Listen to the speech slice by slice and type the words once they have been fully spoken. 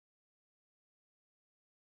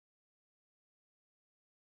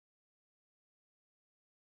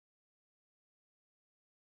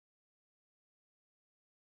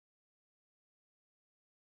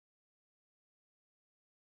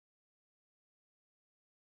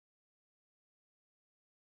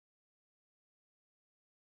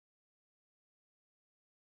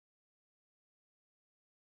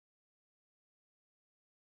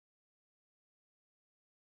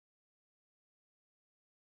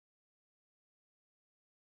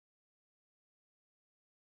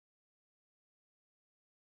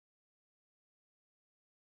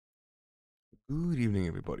Good evening,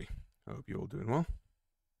 everybody. I hope you're all doing well.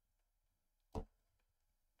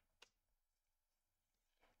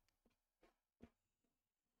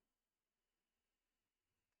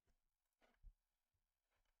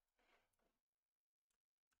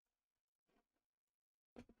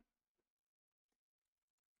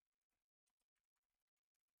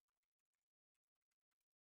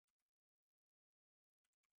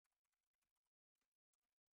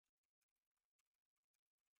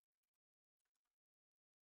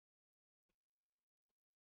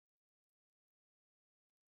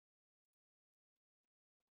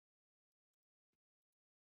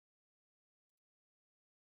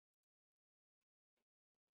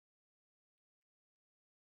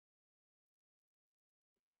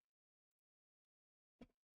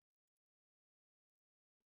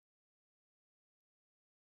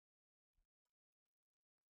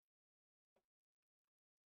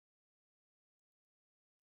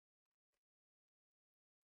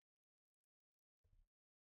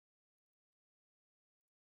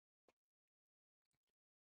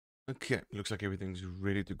 Okay, looks like everything's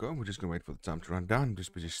ready to go. We're just gonna wait for the time to run down. I'm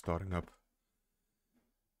just busy starting up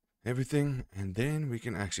everything, and then we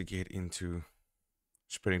can actually get into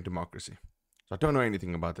spreading democracy. So I don't know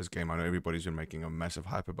anything about this game. I know everybody's been making a massive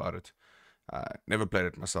hype about it. Never played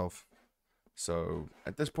it myself. So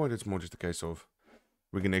at this point, it's more just a case of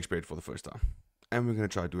we're gonna experience it for the first time. And we're gonna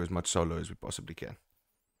try to do as much solo as we possibly can.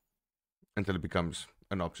 Until it becomes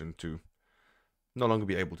an option to no longer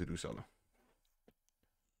be able to do solo.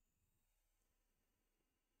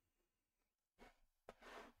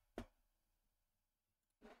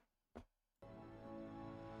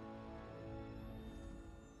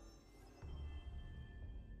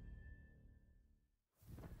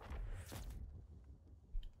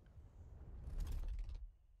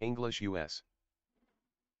 English US.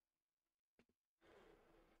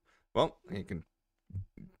 Well, I can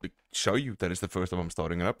show you that it's the first time I'm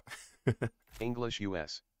starting it up. English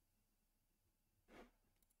US.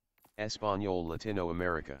 Español Latino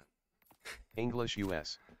America. English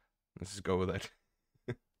US. Let's just go with that.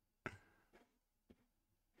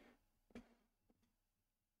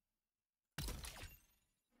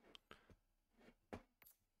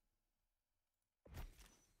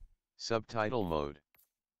 Subtitle mode.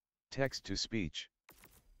 Text to speech.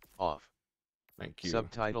 Off. Thank you.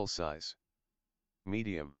 Subtitle size.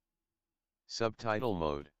 Medium. Subtitle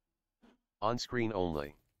mode. On screen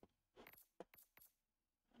only.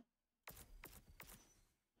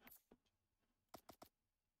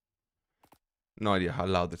 No idea how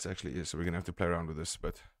loud this actually is, so we're gonna have to play around with this,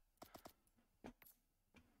 but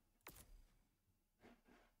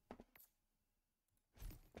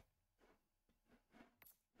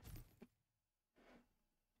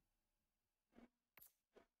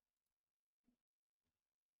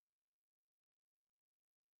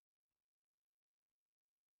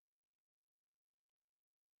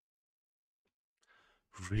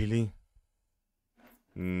really?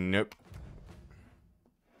 Nope.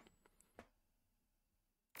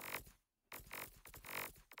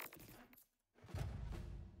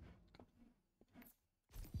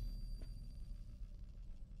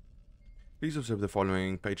 Please observe the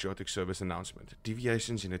following patriotic service announcement.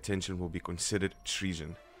 Deviations in attention will be considered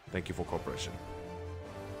treason. Thank you for cooperation.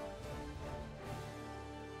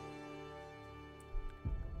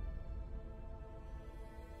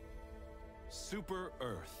 Super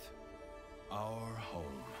Earth, our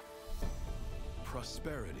home.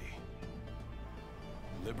 Prosperity.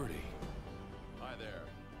 Liberty. Hi there.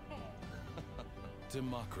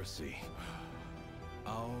 Democracy.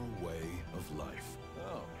 Our way of life.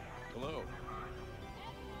 Oh, hello.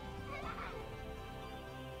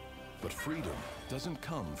 But freedom doesn't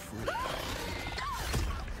come free.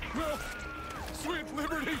 No! Sweet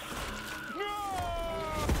liberty! No!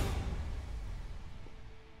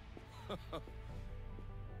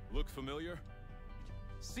 Look familiar?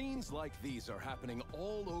 Scenes like these are happening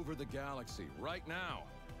all over the galaxy right now.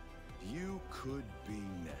 You could be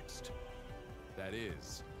next. That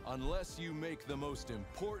is, unless you make the most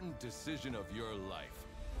important decision of your life.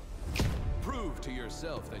 Prove to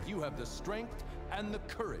yourself that you have the strength and the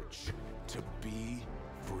courage to be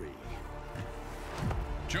free.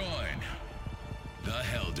 Join the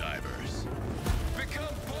Helldivers.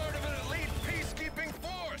 Become part of an elite peacekeeping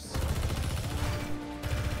force.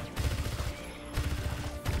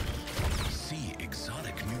 See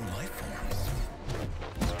exotic new life forms.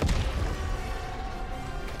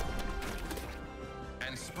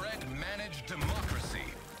 And spread managed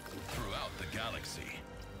democracy throughout the galaxy.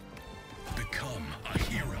 Become a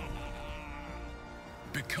hero.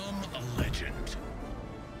 Become a legend.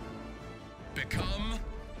 Become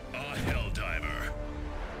a Helldivers. Helldiver.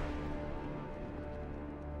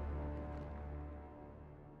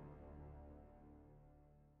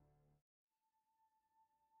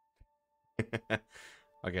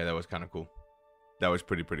 Okay, that was kind of cool. That was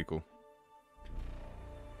pretty cool.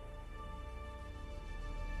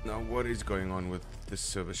 Now, what is going on with this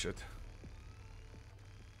server shit?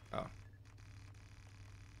 Oh.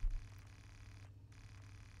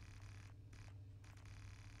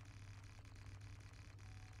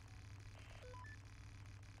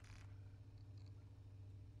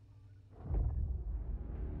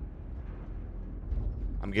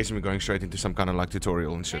 I'm guessing we're going straight into some kind of like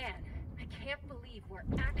tutorial and shit. Man, I can't believe we're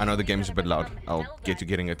I know the actually game's a gonna bit loud. become I'll get to Helldivers.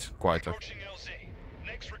 getting it quieter. Approaching LZ.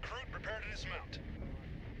 Next recruit, prepare to dismount.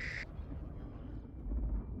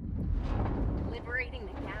 Liberating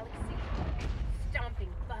the galaxy, stomping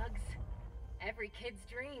bugs, every kid's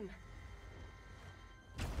dream.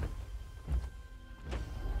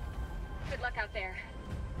 Good luck out there.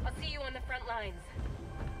 I'll see you on the front lines.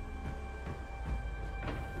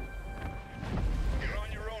 You're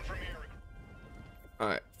on your own from here.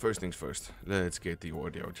 Alright, first things first. Let's get the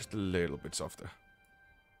audio just a little bit softer.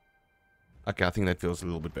 Okay, I think that feels a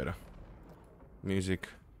little bit better. Music,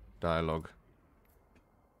 dialogue,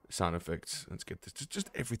 sound effects. Let's get this. Just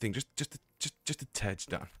everything. Just a touch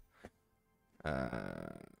down.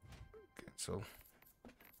 Cancel.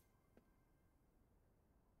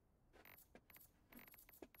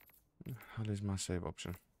 How is my save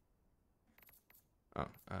option? Oh,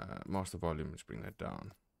 master volume. Let's bring that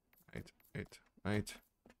down. 8.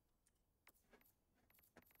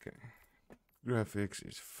 Okay. Graphics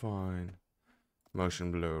is fine.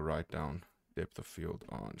 Motion blur right down. Depth of field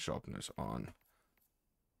on. Sharpness on.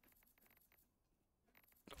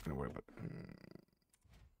 Not gonna worry about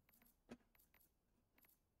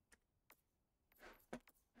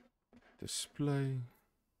display.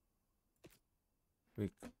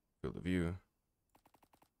 Field of view.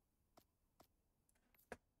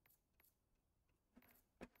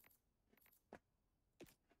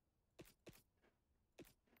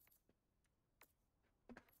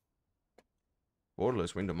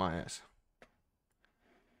 Borderless window, my ass.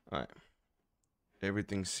 Alright.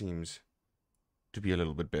 Everything seems to be a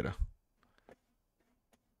little bit better.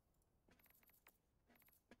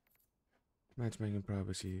 Matchmaking,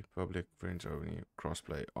 privacy, public, friends only,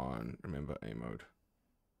 crossplay on, remember A mode.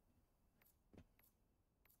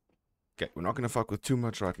 Okay, we're not going to fuck with too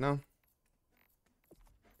much right now.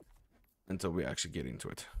 Until we actually get into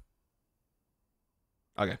it.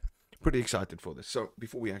 Okay. Pretty excited for this. So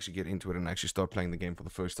before we actually get into it and actually start playing the game for the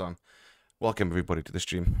first time, welcome everybody to the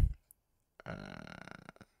stream.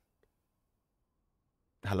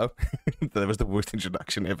 Hello. That was the worst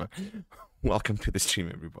introduction ever. Welcome to the stream,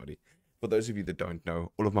 everybody. For those of you that don't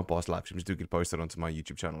know, all of my past live streams do get posted onto my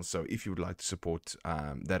YouTube channel. So if you would like to support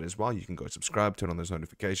that as well, you can go subscribe, turn on those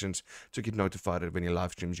notifications to get notified of any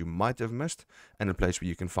live streams you might have missed, and a place where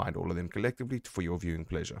you can find all of them collectively for your viewing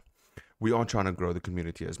pleasure. We are trying to grow the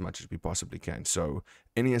community as much as we possibly can. So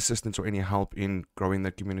any assistance or any help in growing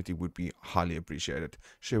that community would be highly appreciated.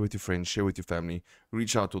 Share with your friends, share with your family,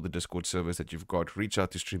 reach out to all the Discord servers that you've got, reach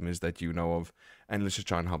out to streamers that you know of, and let's just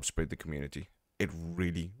try and help spread the community. It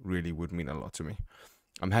really, really would mean a lot to me.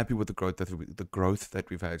 I'm happy with the growth that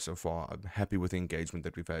we've had so far. I'm happy with the engagement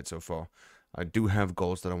that we've had so far. I do have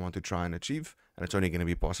goals that I want to try and achieve, and it's only going to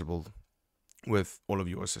be possible with all of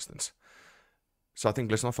your assistance. So I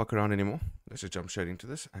think let's not fuck around anymore. Let's just jump straight into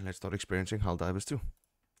this and let's start experiencing Helldivers 2.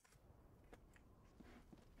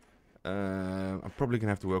 I'm probably going to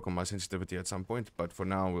have to work on my sensitivity at some point, but for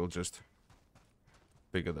now we'll just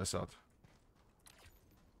figure this out.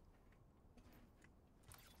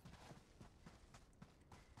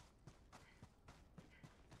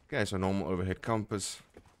 Okay, so normal overhead compass.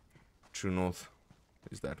 True north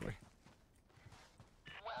is that way.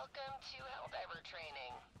 Welcome to Helldiver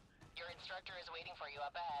training. Your instructor is waiting for you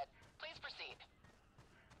up ahead. Please proceed.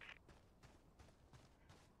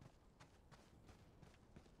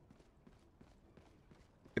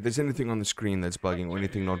 If there's anything on the screen that's bugging or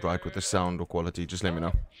anything not right with the sound or quality, just let me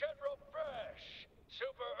know. General Brash,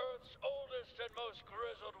 Super Earth's oldest and most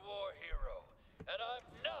grizzled war hero, and I'm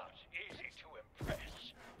not easy to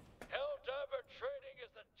impress. Helldiver training is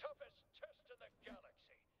the toughest test in the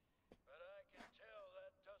galaxy, but I can tell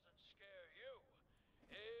that doesn't scare you.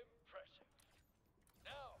 Impressive.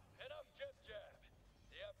 Now, enough jib-jab.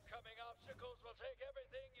 The upcoming obstacles will take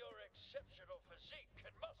everything your exceptional physique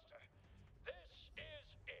can muster. This is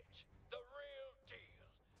it, the real deal.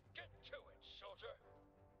 Get to it, soldier.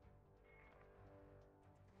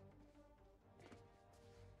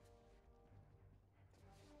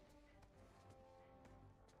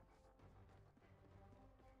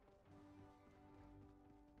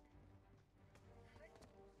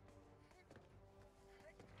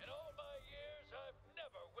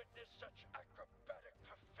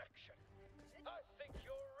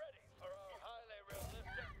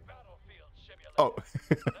 Oh.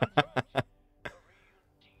 That's right. The real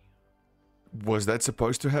deal. Was that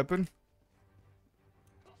supposed to happen?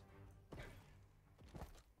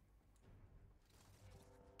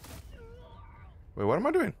 Wait, what am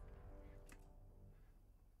I doing?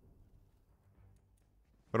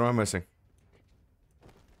 What am I missing?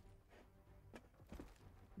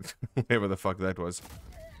 Whatever the fuck that was.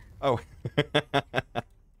 Oh.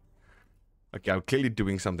 Okay, I'm clearly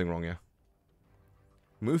doing something wrong here.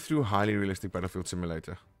 Move through highly realistic battlefield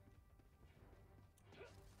simulator.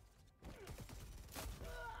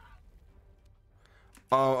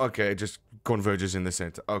 Oh, okay, it just converges in the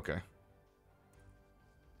center. Okay.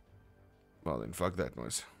 Well then, fuck that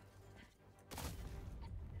noise.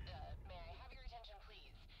 May I have your attention,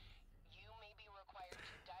 please? You may be required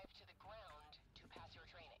to dive to the ground to pass your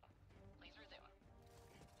training. Please resume.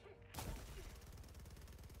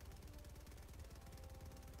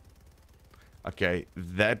 Okay,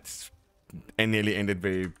 that nearly ended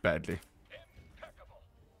very badly. Impeccable.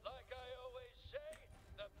 Like I always say,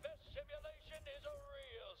 the best simulation is a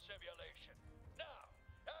real simulation. Now,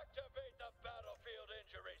 activate the battlefield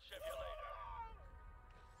injury simulator.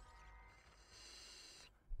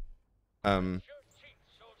 Brush your teeth,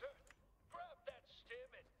 soldier. Grab that stim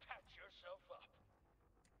and patch yourself up.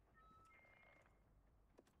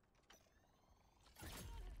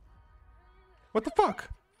 What the fuck?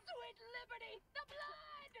 Sweet liberty, the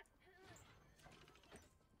blood!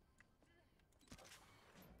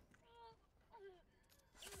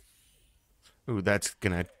 Ooh, that's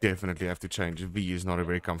gonna definitely have to change. V is not a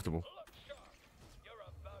very comfortable. Look sharp. You're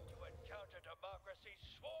about to encounter democracy's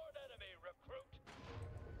sworn enemy, recruit.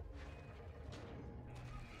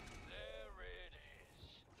 There it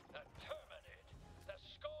is. The Terminid, the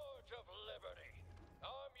scourge of liberty.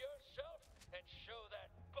 Arm yourself and show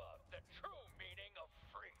that bug the true meaning of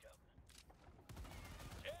freedom.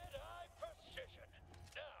 Dead-eye precision.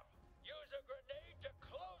 Now, use a grenade to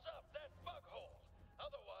close up that bug hole.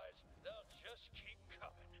 Otherwise, they'll just keep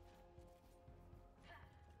coming.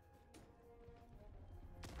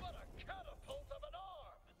 What a catapult of an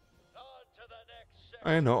arm! On to the next section.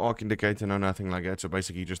 I know arc indicator, no nothing like that. So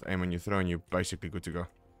basically, you just aim and you throw, and you're basically good to go.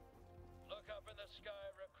 Look up in the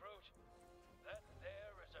sky, recruit. That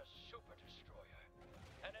there is a super destroyer,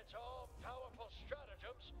 and its all-powerful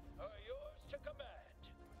stratagems are yours to command.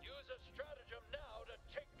 Use a stratagem now to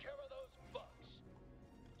take care of those bugs.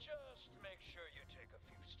 Just make sure you take a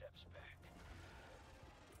few steps back.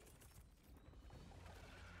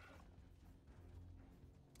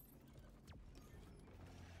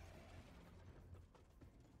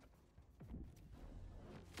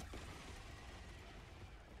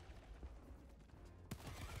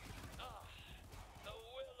 Ah, the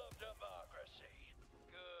will of democracy.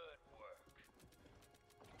 Good work.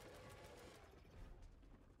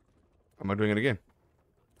 Am I doing it again?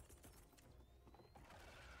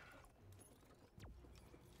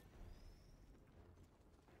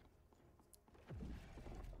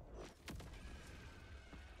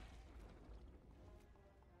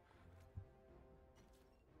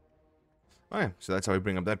 Oh yeah, so that's how we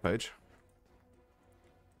bring up that page.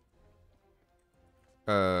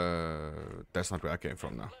 That's not where I came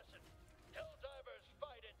from now. Lesson. Helldivers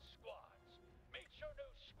fight in squads. Meet your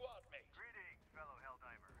new squad mate. Greetings, fellow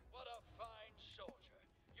Helldiver. What a fine soldier.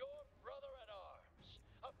 Your brother in arms.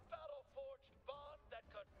 A battle-forged bond that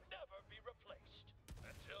could never be replaced.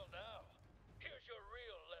 Until now. Here's your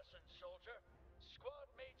real lesson, soldier.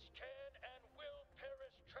 Squad mates can and will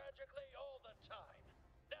perish tragically all the time.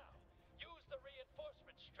 Now, use the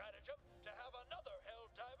reinforcement stratagem to have another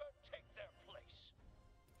Helldiver take their place.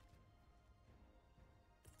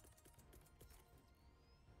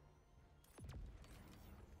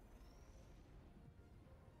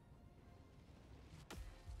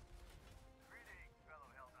 Greetings,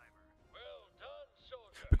 fellow Helldiver. Well done,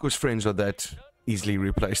 soldier. Because friends are that easily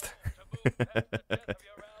replaced. To move past the death of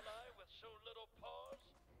your ally with so little pause?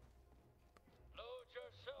 Load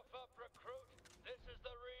yourself up, recruit. This is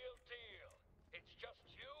the real deal. It's just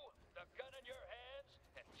you, the gun in your hands,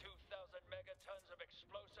 and 2,000 megatons of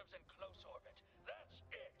explosives in close orbit. That's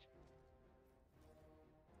it.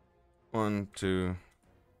 1, 2.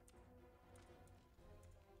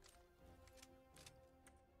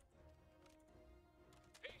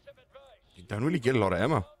 Piece of advice. You don't really get a lot of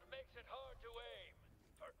ammo. Sound makes it hard to aim.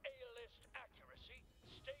 For A-list accuracy,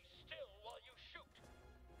 stay still while you shoot.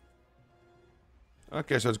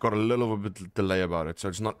 Okay, so it's got a little bit delay about it. So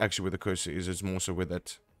it's not actually where the cursor is, it's more so with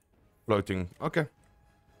that floating. Okay.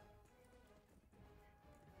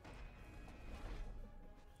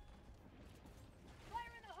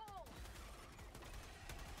 Fire in the hole!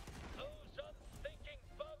 Those unthinking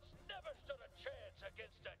bugs never stood a chance.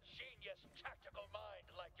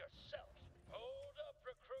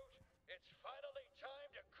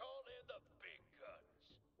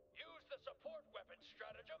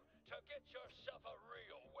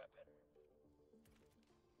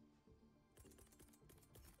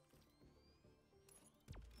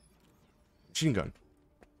 Machine gun.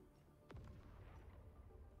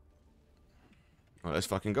 Well, let's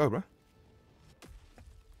fucking go, bro.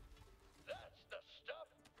 That's the stuff.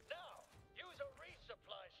 Now, use a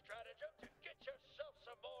resupply stratagem to get yourself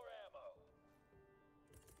some more ammo.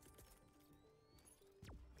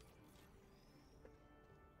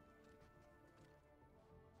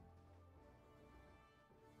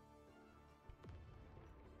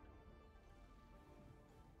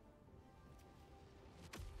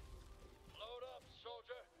 Load up,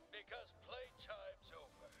 soldier, because playtime's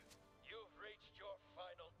over. You've reached your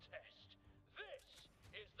final test. This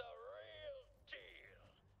is the real deal.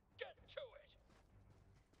 Get to it.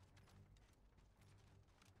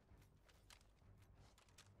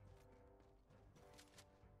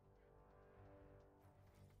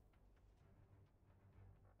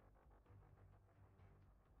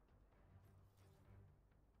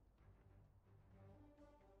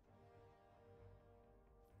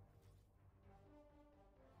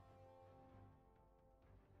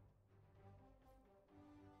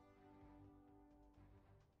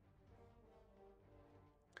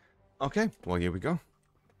 Okay, well, here we go.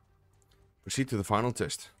 Proceed to the final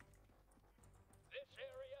test. This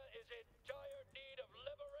area is in dire need of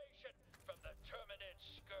liberation from the Terminid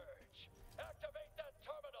Scourge. Activate that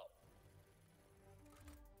terminal!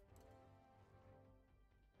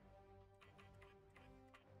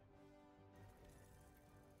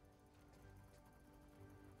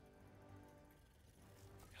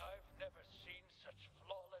 I've never seen such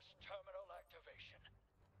flawless terminal activation.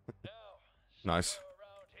 Now, Nice. somewhere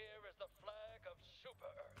around here is the flag of Super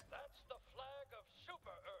Earth. That's the flag of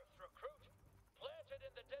Super Earth, recruit. Planted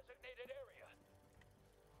in the designated area.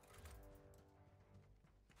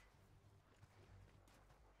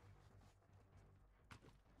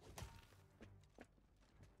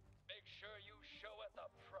 Make sure you show it the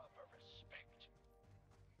proper respect.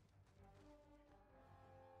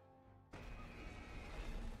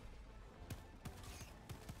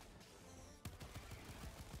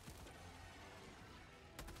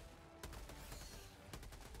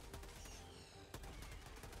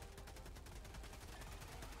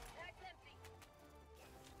 That's empty.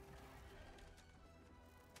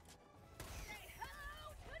 Say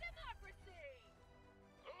hello to democracy!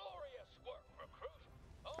 Glorious work, recruit.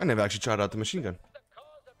 I never actually tried out the machine gun. The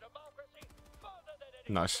cause of democracy further than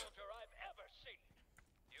any Nice. soldier I've ever seen.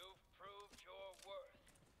 You've proved your worth.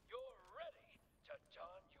 You're ready to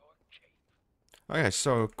don your cape. Okay,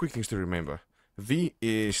 so quick things to remember. V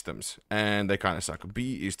is stims, and they kind of suck.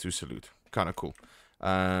 B is to salute. Kind of cool.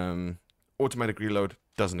 Automatic reload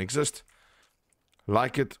doesn't exist.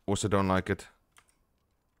 Like it, also don't like it.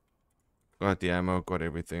 Got the ammo, got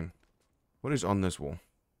everything. What is on this wall?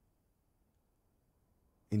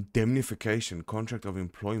 Indemnification, contract of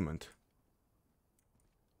employment.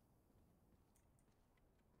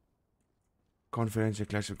 Confidential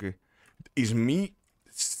classification. Is me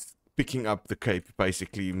picking up the cape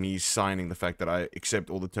basically me signing the fact that I accept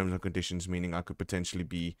all the terms and conditions, meaning I could potentially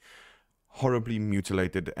be horribly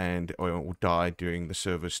mutilated and or die during the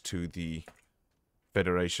service to the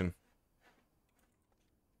Federation?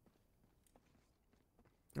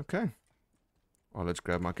 Okay. Well, let's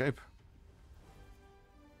grab my cape.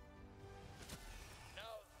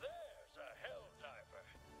 Now there's a Helldiver.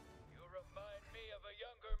 You remind me of a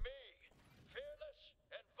younger me. Fearless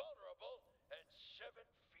and vulnerable and 7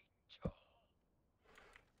 feet tall.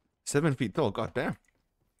 7 feet tall, goddamn.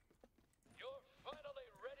 You're finally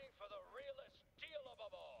ready for the realest deal of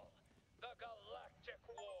them all. The Galactic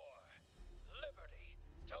War. Liberty.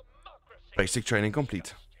 Democracy. Basic training complete.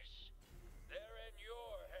 Justice. They're in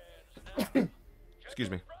your hands now. Excuse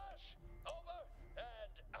me. Rush, over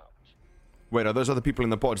and out. Wait, are those other people in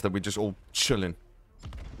the pods that we just all chilling?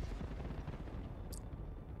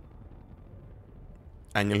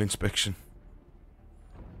 Annual inspection.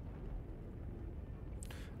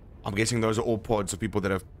 I'm guessing those are all pods of people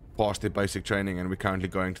that have passed their basic training and we're currently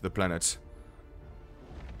going to the planets.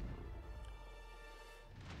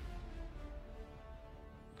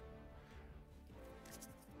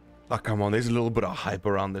 Like, come on, there's a little bit of hype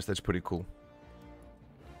around this. That's pretty cool.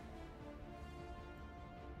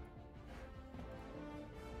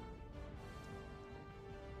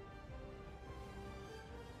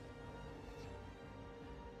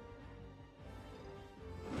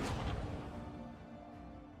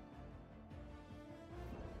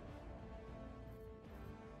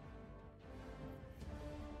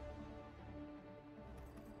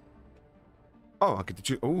 Oh, I get to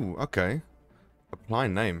choose. Oh, okay. Apply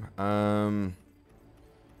name.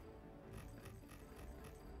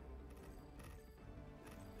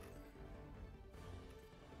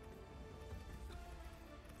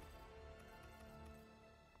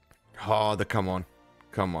 Oh, come on.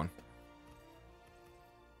 Come on.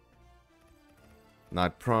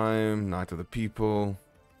 Knight Prime, Knight of the People.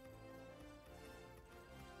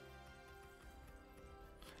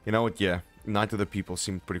 You know what? Yeah. Knight of the People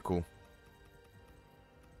seemed pretty cool.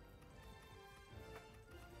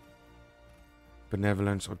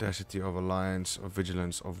 Benevolence, audacity of alliance, of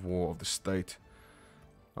vigilance, of war, of the state,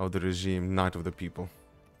 of the regime, Knight of the People.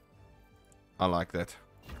 I like that.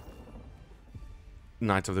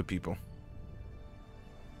 Knight of the People.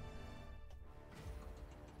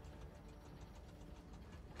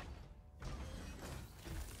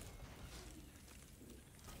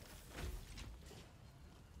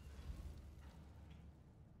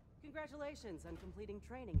 Congratulations on completing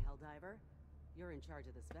training, Helldiver. You're in charge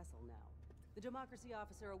of this vessel now. The Democracy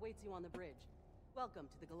officer awaits you on the bridge. Welcome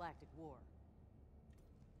to the Galactic War.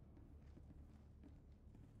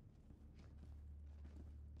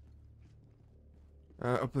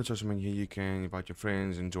 Open the social menu. You can invite your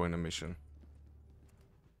friends and join a mission.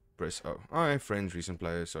 Press O. Alright, friends, recent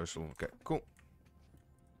players, social. Okay, cool.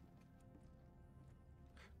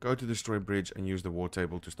 Go to destroy bridge and use the war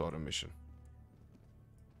table to start a mission.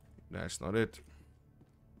 That's not it.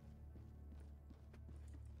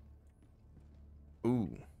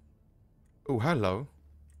 Ooh. Ooh, hello.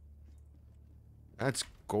 That's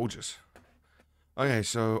gorgeous. Okay,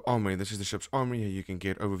 so armory. This is the ship's armory. Here you can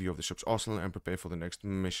get overview of the ship's arsenal and prepare for the next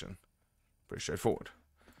mission. Pretty straightforward.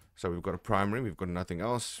 So we've got a primary. We've got nothing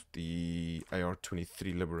else. The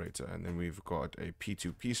AR-23 Liberator. And then we've got a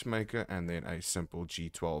P2 Peacemaker. And then a simple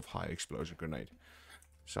G12 high explosion grenade.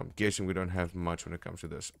 So I'm guessing we don't have much when it comes to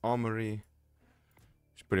this. Armory.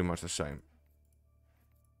 It's pretty much the same.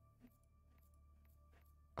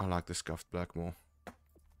 I like the scuffed black more.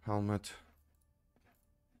 Helmet.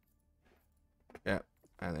 Yeah.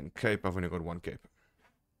 And then cape. I've only got one cape.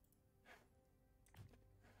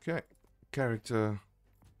 Okay. Character.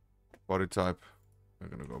 Body type. We're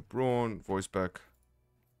gonna go brawn. Voice back.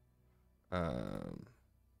 Can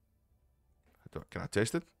I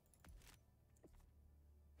taste it?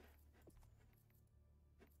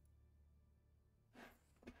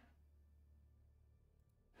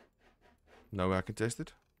 No way I can taste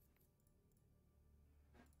it.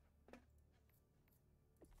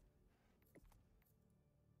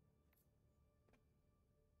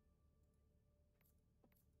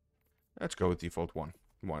 Let's go with default 1.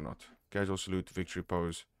 Why not? Casual salute, victory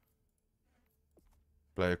pose.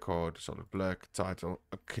 Player card, solid black, title,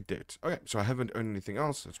 a cadet. Okay, so I haven't earned anything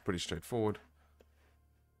else. It's pretty straightforward.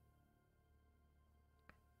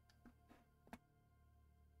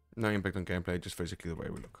 No impact on gameplay, just physically the way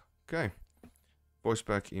we look. Okay. Voice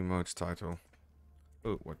back, emotes, title.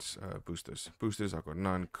 Oh, what's boosters? Boosters, I've got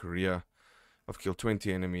none. Career. I've killed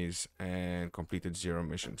 20 enemies and completed 0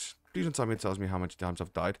 missions. Please don't tell me it tells me how many times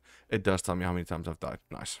I've died. It does tell me how many times I've died.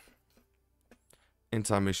 Nice.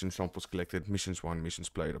 Entire mission, samples collected, missions 1, missions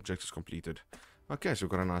played, objectives completed. Okay, so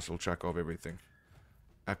we've got a nice little track of everything.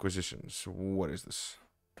 Acquisitions. What is this?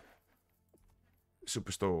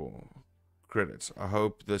 Superstore credits. I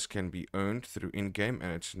hope this can be earned through in-game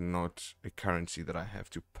and it's not a currency that I have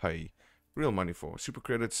to pay real money for. Super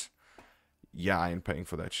credits. Yeah, I ain't paying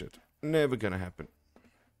for that shit. Never gonna happen.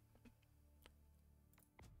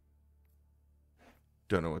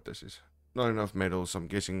 Don't know what this is. Not enough medals. I'm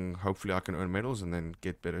guessing hopefully I can earn medals and then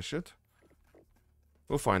get better shit.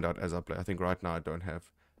 We'll find out as I play. I think right now I don't have.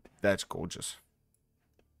 That's gorgeous.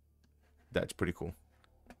 That's pretty cool.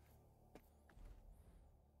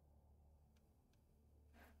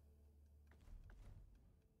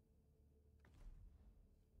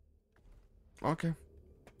 Okay.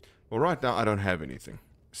 Well, right now I don't have anything.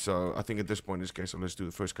 So I think at this point in this case, let's do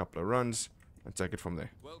the first couple of runs and take it from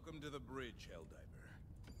there. Welcome to the bridge, Helldiver.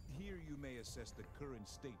 Here you may assess the current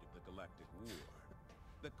state of the Galactic War.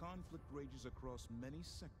 The conflict rages across many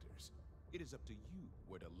sectors. It is up to you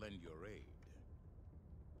where to lend your aid.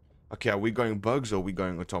 Okay, are we going bugs or are we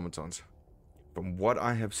going automatons? From what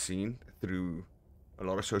I have seen through a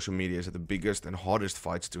lot of social media, is that the biggest and hardest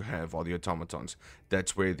fights to have are the automatons.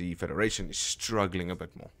 That's where the Federation is struggling a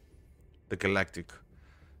bit more. The Galactic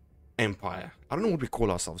Empire. I don't know what we call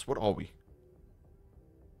ourselves. What are we?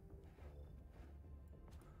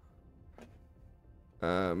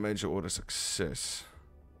 Major order success.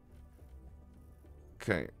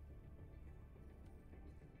 Okay.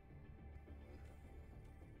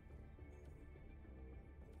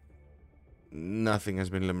 Nothing has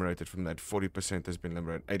been liberated from that. 40% has been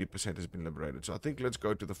liberated. 80% has been liberated. So I think let's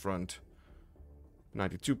go to the front.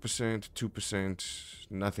 92%, 2%.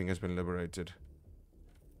 Nothing has been liberated.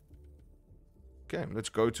 Okay, let's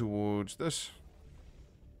go towards this.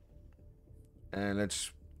 And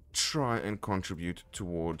let's try and contribute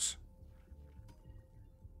towards...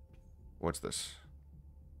 What's this?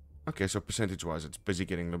 Okay, so percentage-wise, it's busy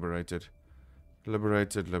getting liberated.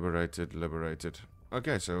 Liberated, liberated, liberated.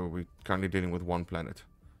 Okay, so we're currently dealing with one planet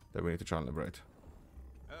that we need to try and liberate.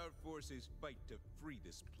 Our forces fight to free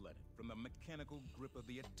this planet from the mechanical grip of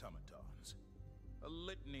the automatons. A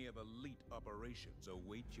litany of elite operations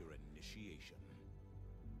await your initiation.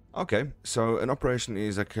 Okay, so an operation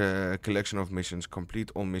is like a collection of missions.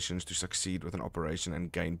 Complete all missions to succeed with an operation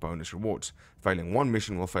and gain bonus rewards. Failing one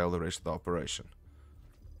mission will fail the rest of the operation.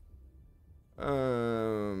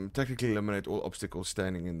 Technically eliminate all obstacles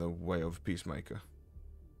standing in the way of Peacemaker.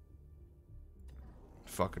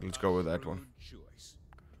 Fuck it, let's go with that one. Choice.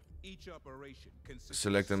 Each operation consists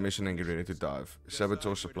Select a of mission and get ready to several dive. missions. Saboteur Decide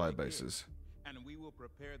where to supply begin, bases. and we will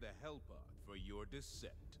prepare the Hellpod for your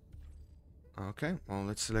descent. Okay, well,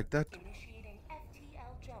 let's select that. Initiating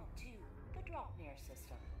FTL jump to the Dropmere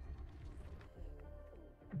system.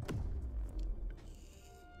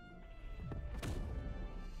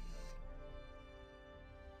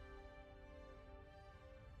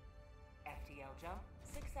 FTL jump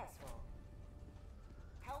successful.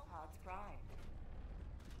 Hellpods primed.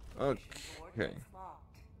 Mission Okay. coordinates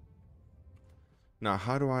locked. Now,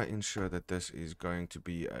 how do I ensure that this is going to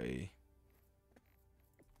be a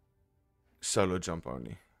solo jump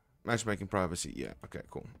only? Matchmaking privacy, yeah, okay,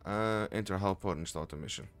 cool. Enter a help-pod and start a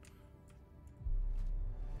mission.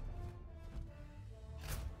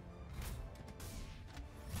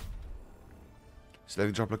 Select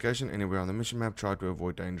the drop location anywhere on the mission map. Try to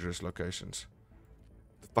avoid dangerous locations.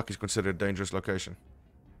 The fuck is considered a dangerous location?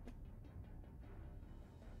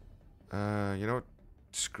 You know what?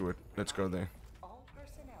 Screw it. Let's go there. All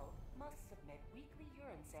personnel must submit weekly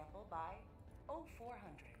urine sample by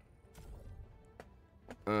 0400.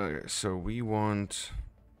 Okay, so we want...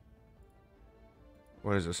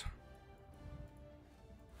 What is this?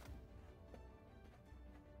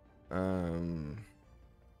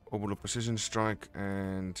 Orbital precision strike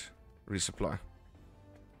and resupply.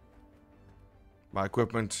 My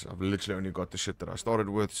equipment, I've literally only got the shit that I started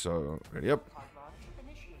with, so ready up. Pod launch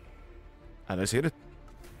initiated. And let's hit it.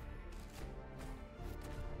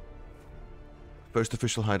 First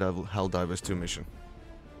official Helldivers 2 mission.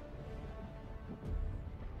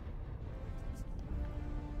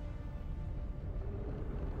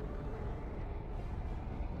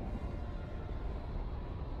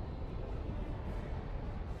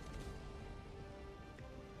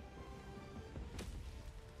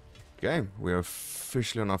 Okay, we are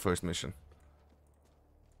officially on our first mission.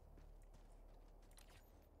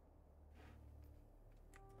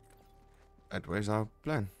 And where's our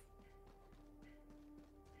plan?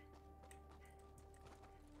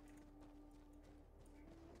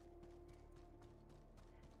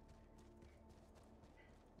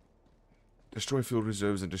 Destroy fuel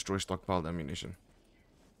reserves and destroy stockpiled ammunition.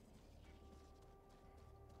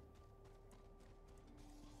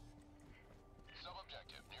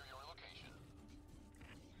 Sub-objective near your location.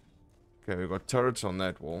 Okay, we've got turrets on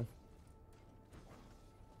that wall.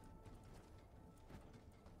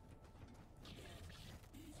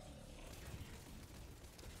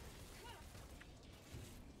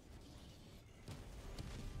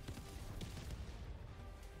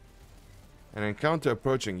 An encounter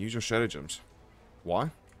approaching. Use your stratagems.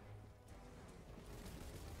 Why?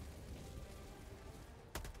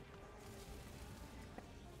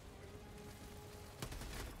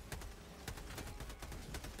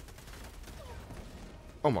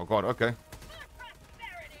 Oh my god, okay.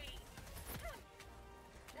 Prosperity!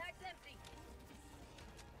 Bag's empty.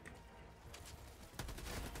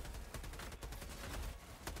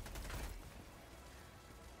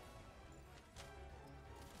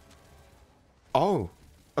 Oh.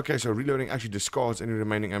 Okay, so reloading actually discards any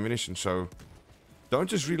remaining ammunition, so don't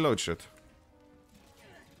just reload shit.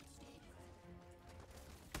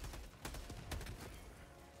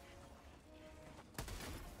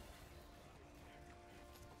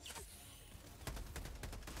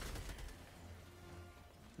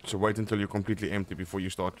 So wait until you're completely empty before you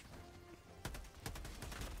start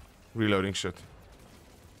reloading shit.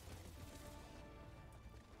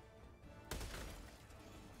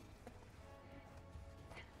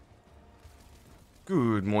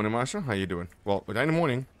 Good morning, Master. How you doing? Well, it ain't the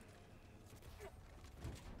morning.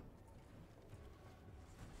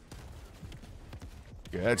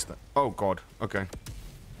 Yeah, it's the... Oh, God. Okay.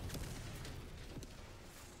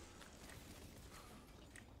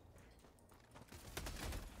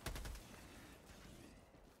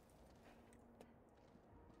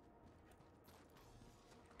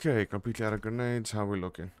 Okay, completely out of grenades. How we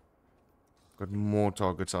looking? Got more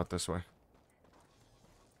targets out this way.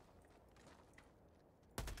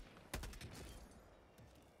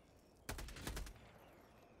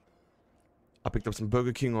 picked up some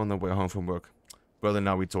Burger King on the way home from work. Well, then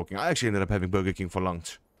now we're talking. I actually ended up having Burger King for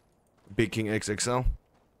lunch. Big King XXL.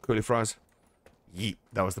 Curly fries. Yeet.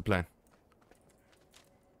 That was the plan.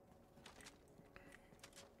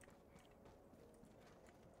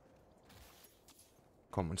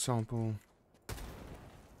 Common sample.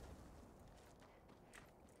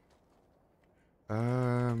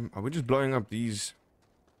 Are we just blowing up these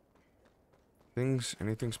things?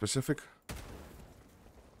 Anything specific?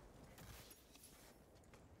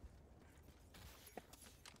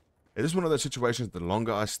 It is one of those situations, the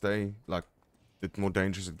longer I stay, like, the more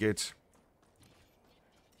dangerous it gets.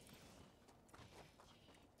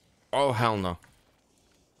 Oh, hell no.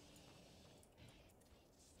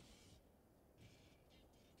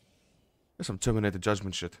 There's some Terminator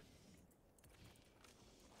Judgment shit.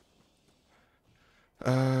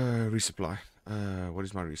 Resupply. What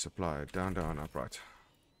is my resupply? Down, down, up, right.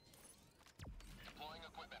 Deploying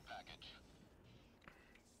equipment package.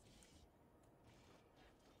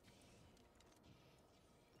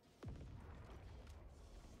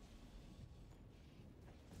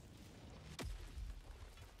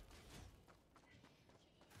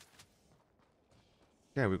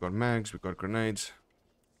 Yeah, we got mags, we got grenades.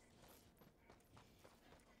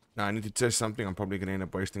 Now I need to test something. I'm probably gonna end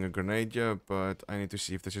up wasting a grenade here, but I need to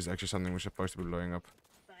see if this is actually something we're supposed to be blowing up.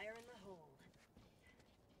 Fire in the hole.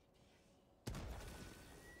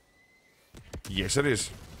 Yes, it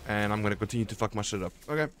is. And I'm gonna continue to fuck my shit up.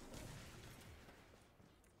 Okay.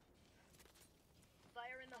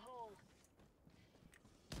 Fire in the hole.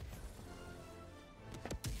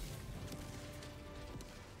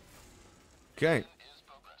 Okay.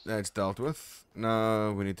 That's dealt with.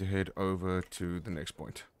 Now we need to head over to the next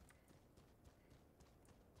point.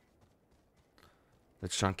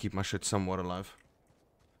 Let's try and keep my shit somewhat alive.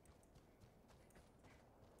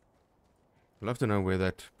 I'd love to know where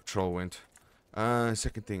that patrol went.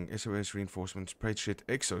 Second thing, SOS reinforcements, plate shit,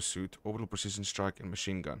 exosuit, orbital precision strike, and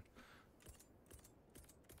machine gun.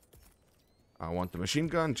 I want the machine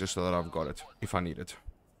gun just so that I've got it, if I need it.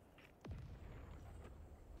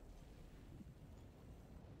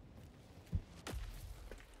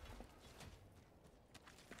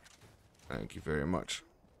 Thank you very much.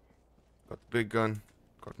 Got the big gun,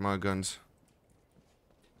 got my guns.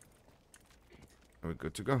 Are we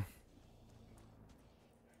good to go?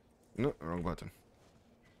 No, wrong button.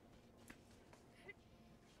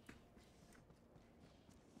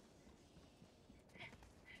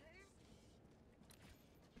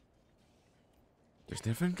 There's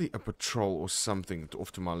definitely a patrol or something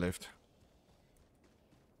off to my left.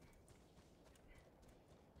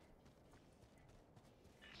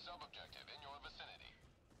 Sub-objective in your vicinity.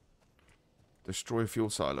 Destroy fuel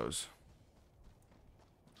silos.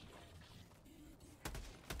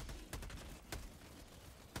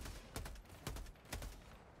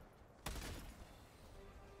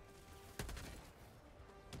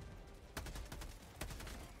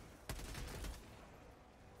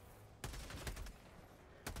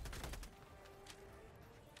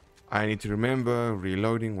 I need to remember,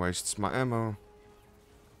 reloading wastes my ammo.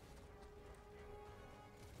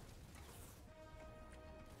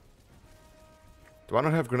 Do I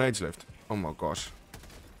not have grenades left? Oh my gosh.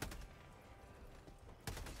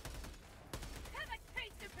 Have a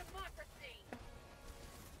taste of democracy.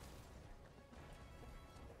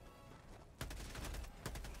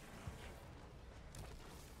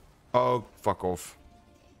 Oh, fuck off.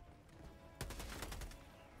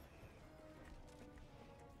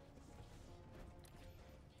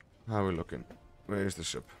 How are we looking? Where is the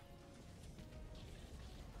ship?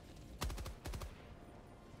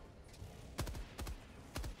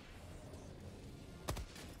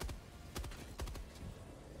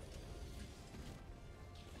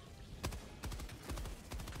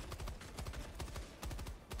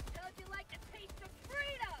 How'd you like a taste of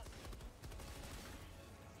freedom?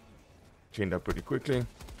 Cleaned up pretty quickly.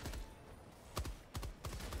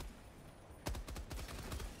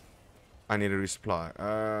 I need a resupply.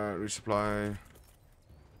 Resupply.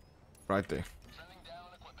 Right there. Sending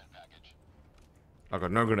down equipment package. I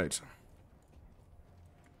got no grenades.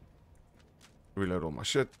 Reload all my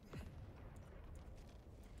shit.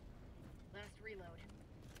 Last reload.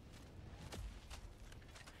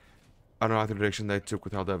 I don't like the direction they took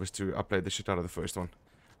with Helldivers to upgrade the shit out of the first one.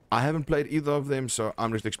 I haven't played either of them, so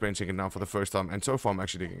I'm just experiencing it now for the first time, and so far I'm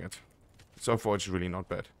actually digging it. So far it's really not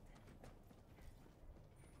bad.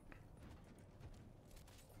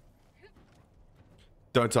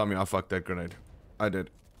 Don't tell me I fucked that grenade. I did.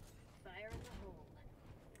 Fire in the hole.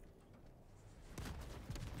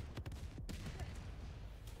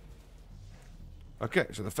 Okay,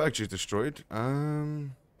 so the factory's destroyed.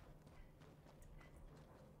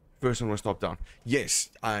 First one was top down.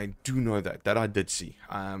 Yes, I do know that. That I did see.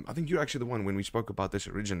 I think you're actually the one, when we spoke about this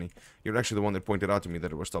originally, you're actually the one that pointed out to me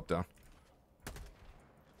that it was top down.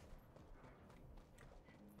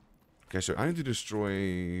 Okay, so I need to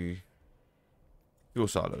destroy fuel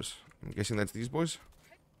silos. I'm guessing that's these boys.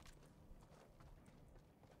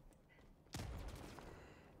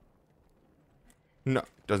 No,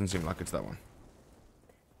 doesn't seem like it's that one.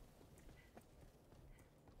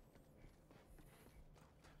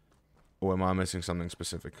 Or am I missing something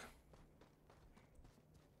specific?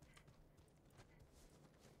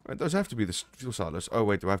 Right, those have to be the fuel silos. Oh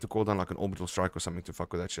wait, do I have to call down like an orbital strike or something to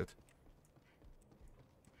fuck with that shit?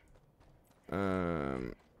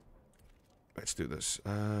 Let's do this.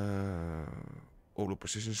 Orbital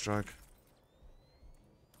precision strike.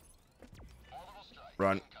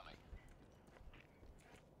 Run.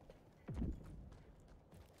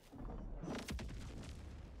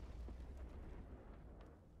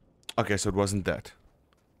 Okay, so it wasn't that.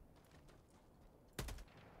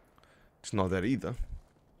 It's not that either.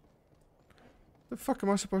 The fuck am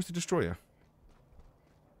I supposed to destroy her?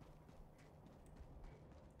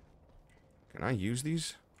 Can I use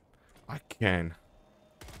these? I can.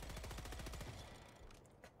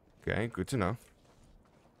 Okay, good to know.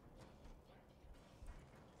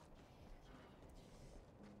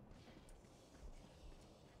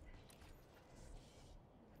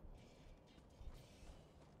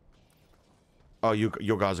 Oh,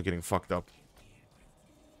 your guys are getting fucked up.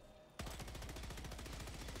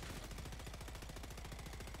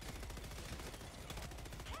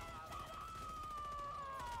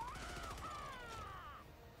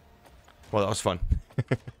 Well, that was fun.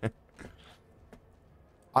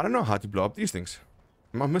 I don't know how to blow up these things.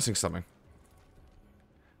 Am I missing something?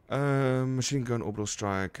 Machine gun, orbital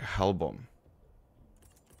strike, hell bomb.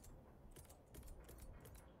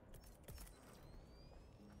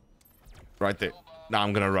 Right there. Now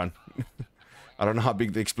I'm gonna run. I don't know how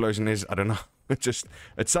big the explosion is. I don't know.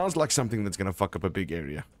 It sounds like something that's gonna fuck up a big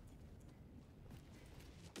area.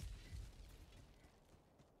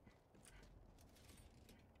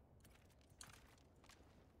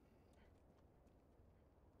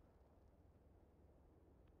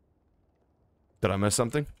 Did I miss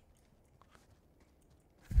something?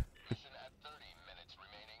 Mission at 30 minutes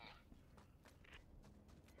remaining.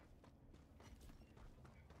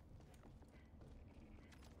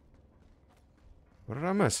 What did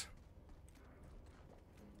I miss?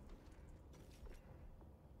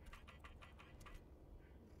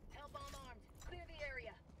 Hellbomb armed. Clear the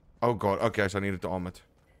area. Oh god, okay, so I needed to arm it.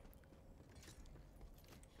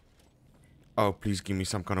 Oh, please give me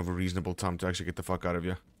some kind of a reasonable time to actually get the fuck out of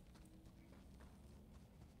here.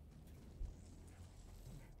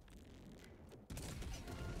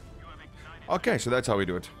 Okay, so that's how we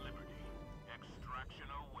do it.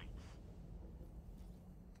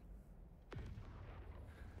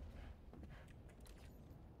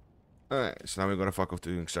 Alright, so now we're gonna fuck off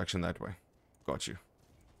doing extraction that way. Got you.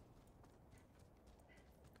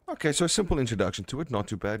 Okay, so a simple introduction to it. Not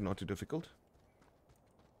too bad, not too difficult.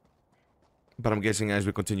 But I'm guessing as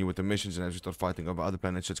we continue with the missions and as we start fighting over other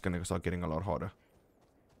planets, it's gonna start getting a lot harder.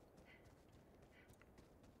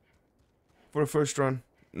 For a first run,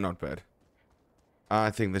 not bad. I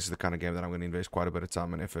think this is the kind of game that I'm going to invest quite a bit of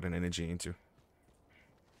time and effort and energy into.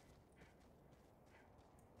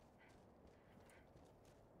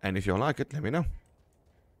 And if you like it, let me know.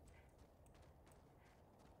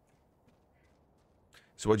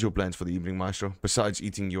 So what's your plans for the evening, Maestro? Besides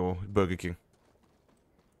eating your Burger King?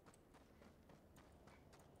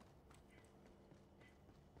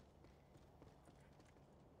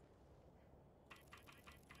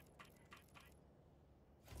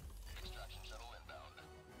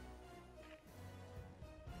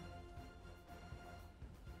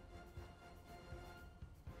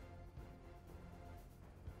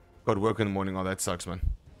 Got work in the morning. Oh, that sucks, man.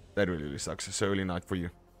 That really, really sucks. It's early night for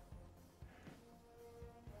you.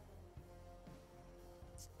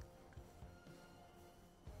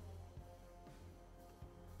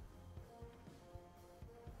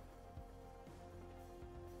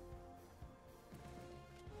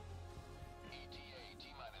 ETA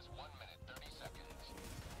T-minus 1 minute 30 seconds.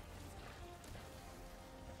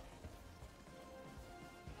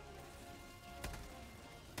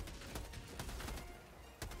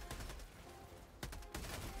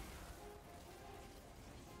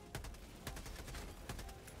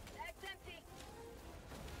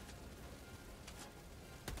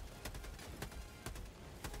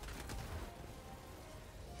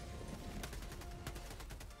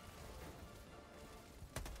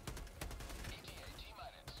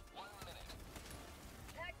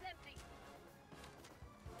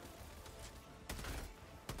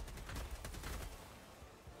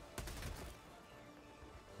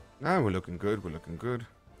 Ah, we're looking good. We're looking good.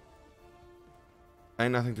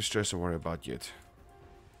 Ain't nothing to stress or worry about yet.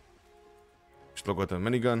 Still got a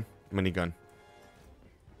minigun. Minigun.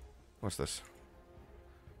 What's this?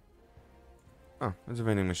 Oh, it's a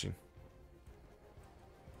vending machine.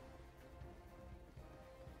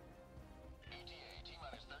 ETA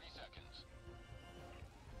T-minus 30 seconds.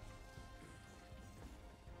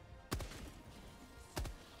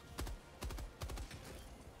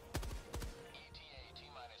 ETA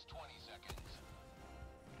T-minus 20 seconds.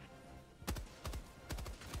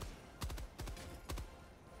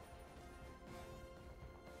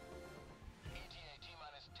 ETA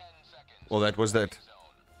T-minus 10 seconds. Well, that was that.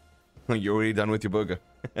 You're already done with your burger.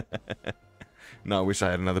 No, I wish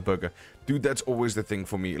I had another burger. Dude, that's always the thing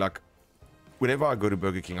for me. Like, whenever I go to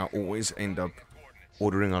Burger King, I always end up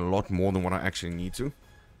ordering a lot more than what I actually need to.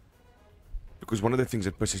 Because one of the things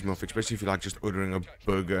that pisses me off, especially if you like just ordering a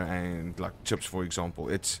burger and like chips, for example,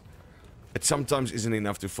 it sometimes isn't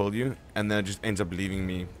enough to fill you, and then it just ends up leaving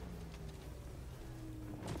me,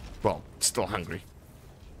 well, still hungry.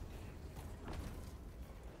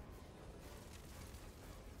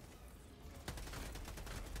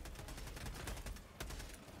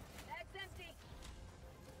 Bag's empty.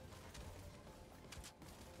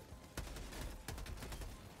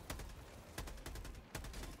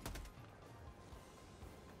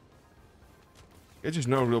 There's just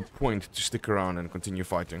no real point to stick around and continue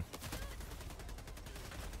fighting.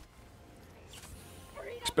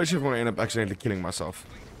 Especially if I end up accidentally killing myself.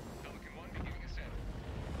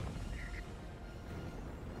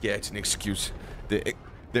 Yeah, it's an excuse.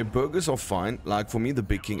 Their burgers are fine. Like, for me, the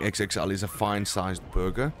Big King XXL is a fine-sized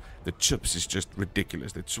burger. The chips is just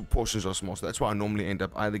ridiculous. The portions are small, so that's why I normally end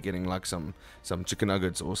up either getting, like, some chicken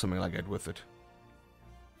nuggets or something like that with it.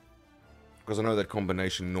 Because I know that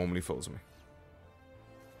combination normally fills me.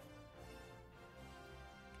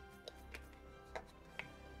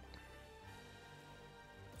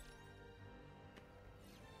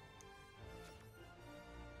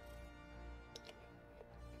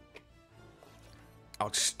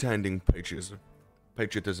 Outstanding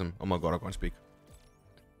patriotism. Oh my god, I can't speak.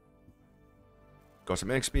 Got some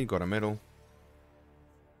XP, got a medal.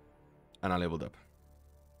 And I leveled up.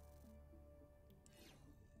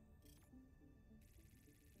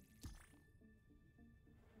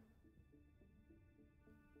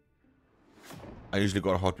 I usually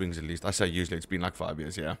got hot wings at least. I say usually, it's been like 5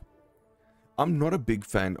 years, yeah. I'm not a big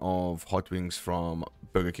fan of hot wings from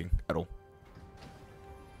Burger King at all.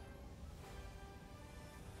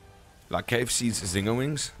 Like KFC's Zinger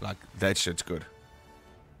wings, like that shit's good.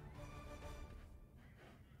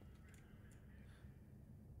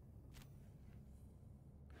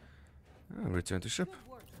 Oh, return to ship.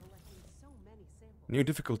 Good work collecting so many samples. New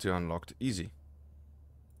difficulty unlocked. Easy.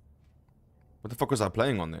 What the fuck was I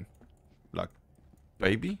playing on then? Like,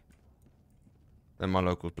 baby? Than my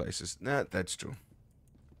local places. Nah, that's true.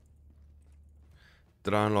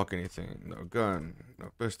 Did I unlock anything? No gun, no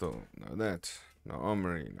pistol, no that. No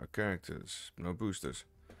armory, no characters, no boosters.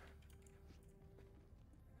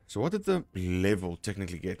 So what did the level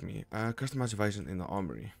technically get me? Customization in the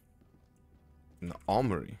armory. In the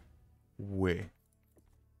armory? Where?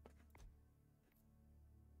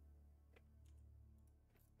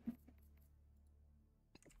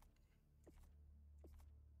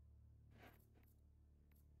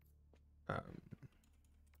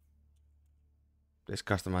 There's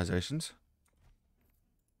customizations.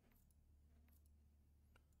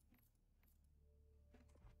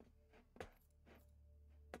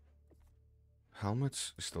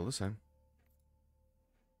 Helmets is still the same.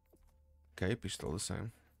 Cape is still the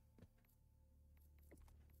same.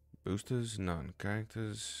 Boosters, none.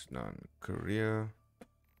 Characters, none. Career.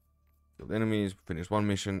 Killed enemies, finished one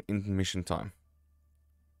mission, in mission time.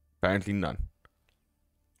 Apparently none.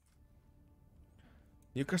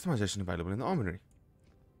 New customization available in the armory.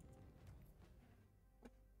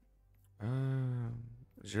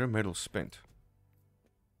 0 medals spent.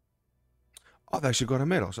 Oh, they actually got a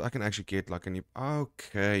medal, so I can actually get like a new...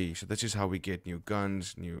 Okay, so this is how we get new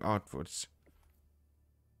guns, new outfits.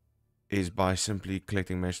 Is by simply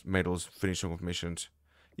collecting medals, finishing off missions.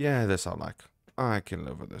 Yeah, this I like. I can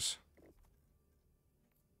live with this.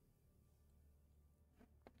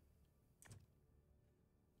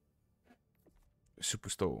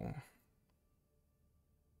 Superstore.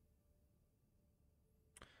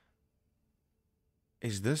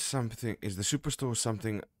 Is this something... Is the Superstore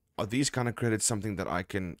something... Are these kind of credits something that I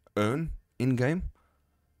can earn in-game?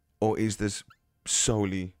 Or is this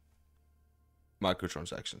solely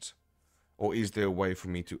microtransactions? Or is there a way for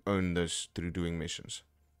me to earn this through doing missions?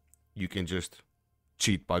 You can just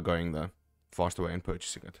cheat by going the faster way and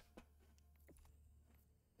purchasing it.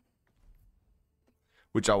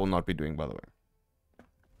 which I will not be doing, by the way.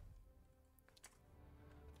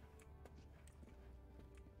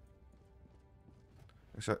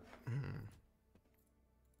 So,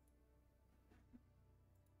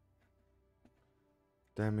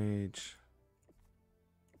 damage.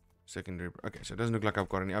 Secondary. Okay, so it doesn't look like I've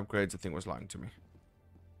got any upgrades. The thing was lying to me.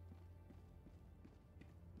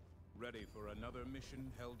 Ready for another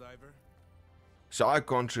mission, Helldiver? So I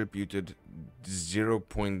contributed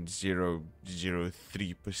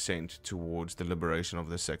 0.003% towards the liberation of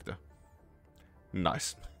this sector.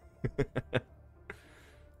 Nice.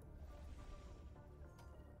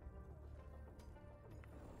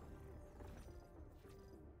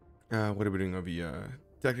 What are we doing over here?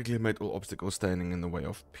 Technically made all obstacles standing in the way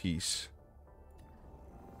of peace.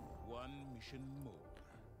 One mission more.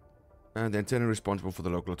 And the antenna responsible for the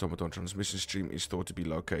local automaton transmission stream is thought to be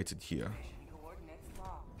located here.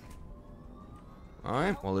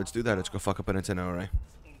 Alright, well let's do that. Let's go fuck up an antenna array.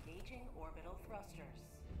 Engaging orbital thrusters.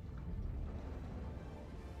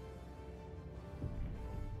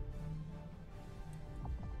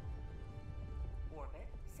 Orbit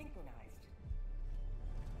synchronized.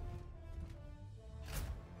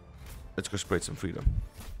 Let's go spread some freedom.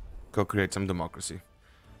 Go create some democracy.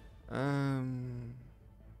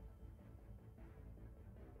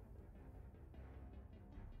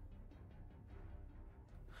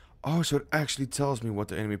 Oh, so it actually tells me what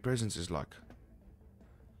the enemy presence is like.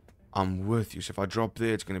 I'm with you. So if I drop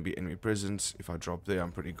there, it's going to be enemy presence. If I drop there,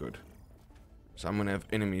 I'm pretty good. So I'm going to have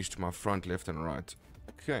enemies to my front, left, and right.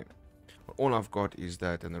 Okay. Well, all I've got is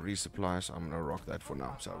that and the resupply, so I'm going to rock that for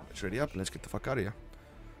now. So let's ready up. Let's get the fuck out of here.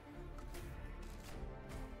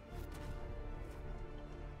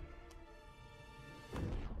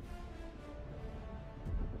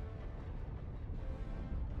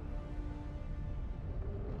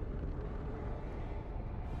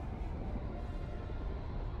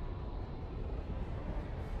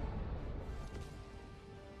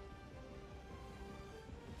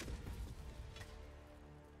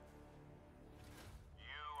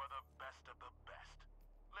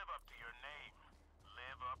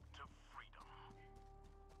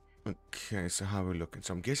 Okay, so how are we looking?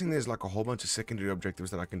 So I'm guessing there's like a whole bunch of secondary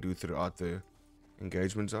objectives that I can do throughout the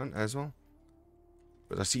engagement zone as well.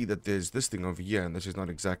 But I see that there's this thing over here, and this is not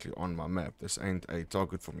exactly on my map. This ain't a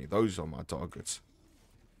target for me. Those are my targets.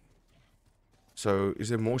 So is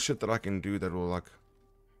there more shit that I can do that will like...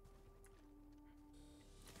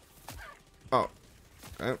 Oh.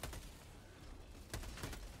 Okay.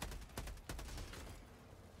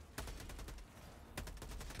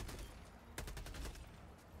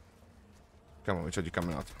 Come on, which are you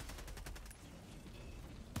coming out?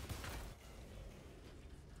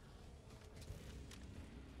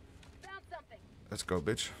 Found something. Let's go,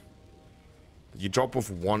 bitch. You drop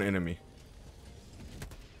off one enemy.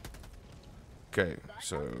 Okay,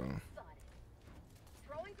 so...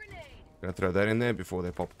 Throwing grenade. Gonna throw that in there before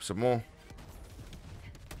they pop up some more.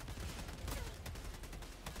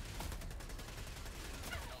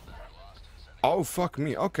 Oh, fuck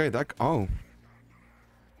me. Okay, that... Oh.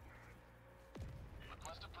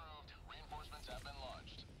 Request approved. Reinforcements have been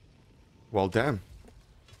launched. Well, damn.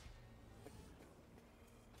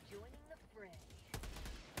 Joining the fray.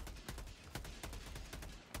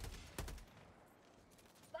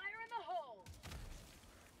 Fire in the hole.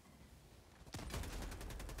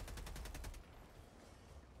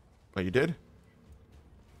 Oh, you did?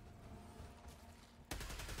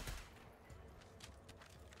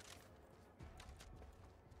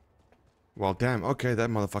 Well, damn. Okay, that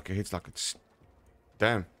motherfucker hits like it's...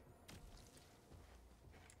 Damn.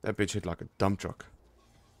 That bitch hit like a dump truck.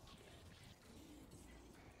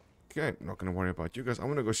 Okay, not gonna worry about you guys. I'm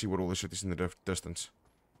gonna go see what all this shit is in the distance.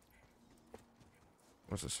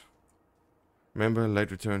 What's this? Remember, late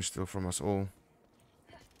return still from us all.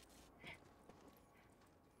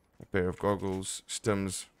 A pair of goggles,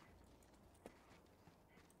 stims.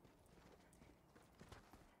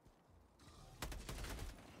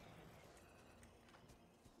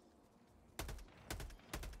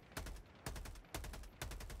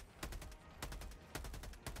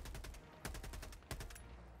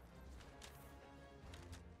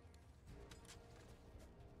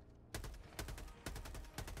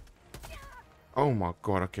 Oh my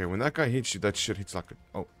god, okay, when that guy hits you, that shit hits like a...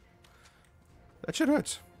 Oh. That shit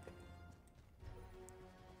hurts.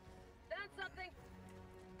 Found something.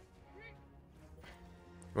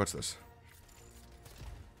 What's this?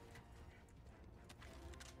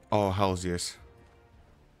 Oh, hells yes.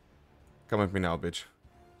 Come at me now, bitch.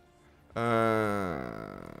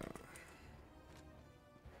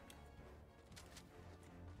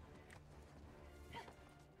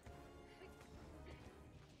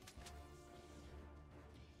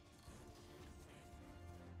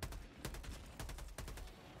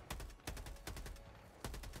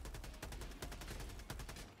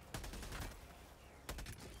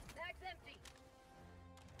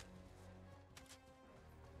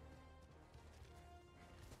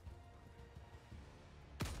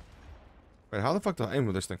 Wait, how the fuck do I aim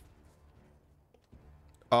with this thing?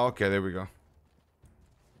 Oh, okay, there we go.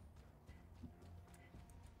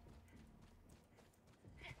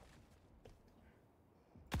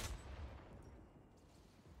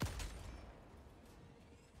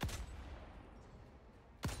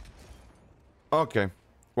 Okay.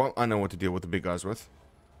 Well, I know what to deal with the big guys with.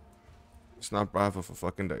 Sniper rifle for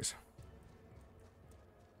fucking days.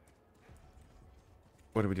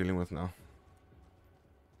 What are we dealing with now?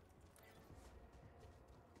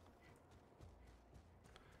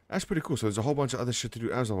 That's pretty cool. So there's a whole bunch of other shit to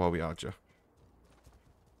do as well while we're out here.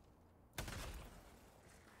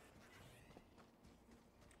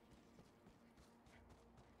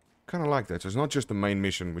 Kind of like that. So it's not just the main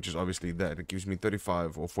mission, which is obviously that. It gives me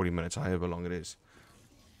 35 or 40 minutes, however long it is,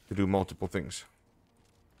 to do multiple things.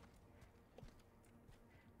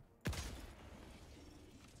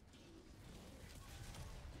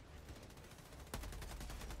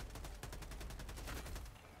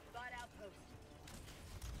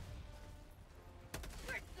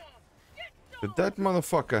 Did that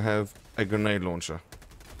motherfucker have a grenade launcher?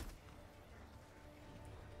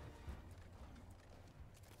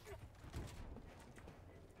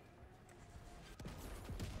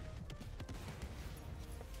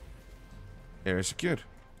 Area secured.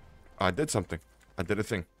 I did something. I did a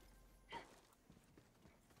thing.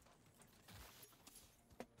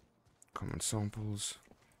 Common samples.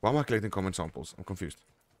 Why am I collecting common samples? I'm confused.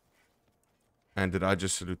 And did I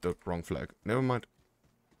just salute the wrong flag? Never mind.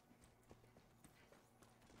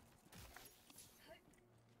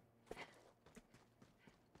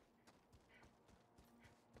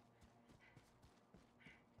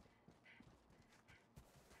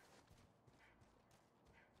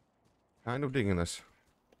 Kind of digging this.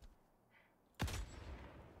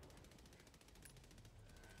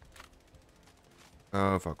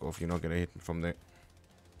 Oh, fuck off. You're not gonna hit me from there.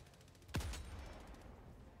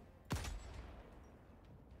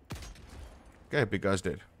 Okay, big guy's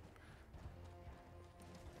dead.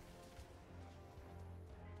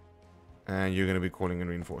 And you're gonna be calling in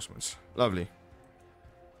reinforcements. Lovely.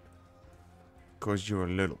 Because you're a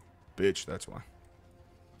little bitch, that's why.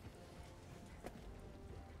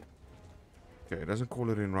 Okay, it doesn't call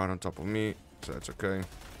it in right on top of me, so that's okay.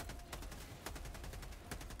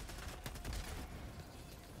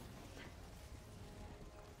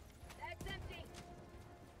 That's empty.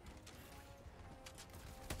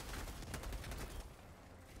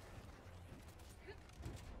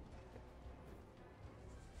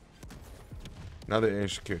 Another air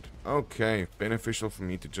secured. Okay, beneficial for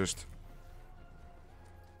me to just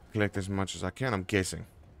collect as much as I can, I'm guessing.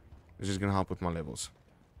 This is gonna help with my levels.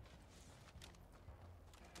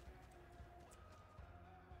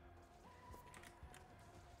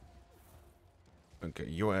 Okay,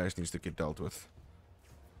 your ass needs to get dealt with.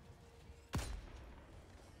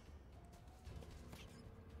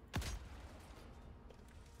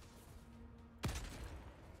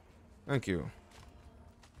 Thank you.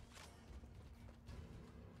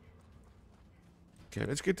 Okay,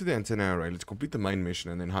 let's get to the antenna array. Let's complete the main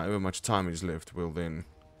mission, and then however much time is left, we'll then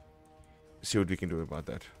see what we can do about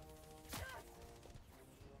that.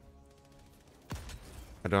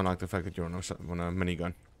 I don't like the fact that you're on a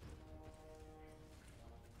minigun.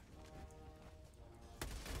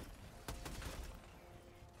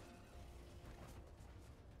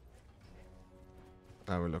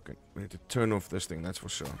 Now we're looking. We need to turn off this thing, that's for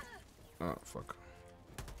sure. Oh, fuck.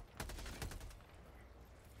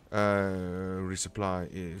 Resupply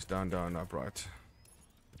is down, down, up, right.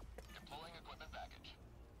 Deploying equipment package.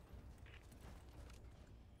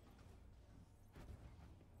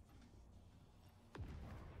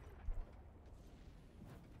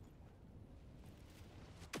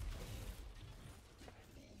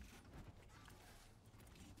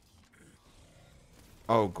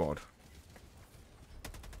 Oh, God.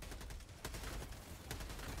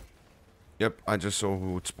 Yep, I just saw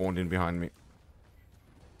who spawned in behind me.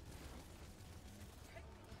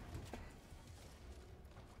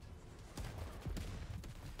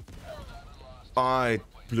 I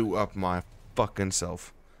blew up my fucking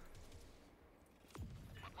self.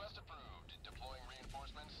 Request approved. Deploying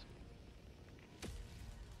reinforcements.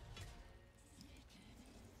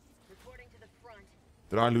 Reporting to the front.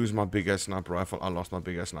 Did I lose my big ass sniper rifle? I lost my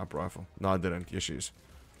big ass sniper rifle. No, I didn't. Yes, she is.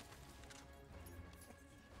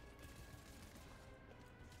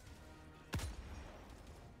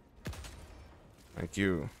 Thank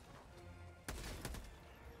you.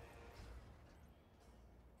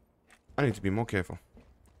 I need to be more careful.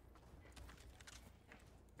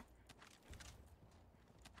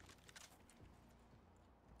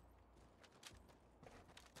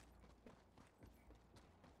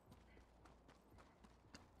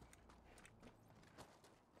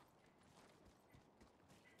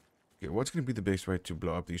 Okay, what's going to be the best way to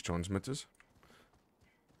blow up these transmitters?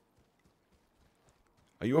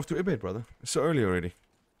 Are you off to bed, brother? It's so early already.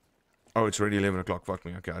 Oh, it's already 11 o'clock. Fuck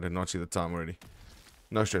me. Okay, I did not see the time already.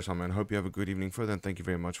 No stress, my man. Hope you have a good evening further, and thank you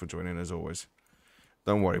very much for joining as always.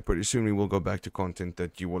 Don't worry, pretty soon we will go back to content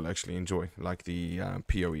that you will actually enjoy, like the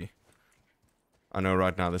PoE. I know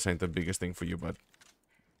right now this ain't the biggest thing for you, but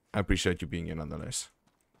I appreciate you being here nonetheless.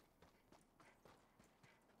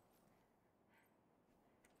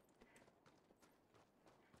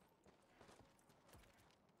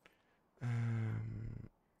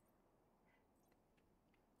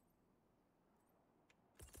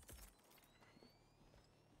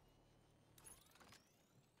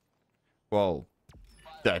 Well,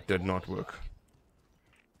 that did not work.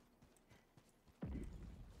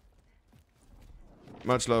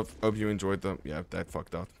 Much love. Hope you enjoyed the... Yeah, that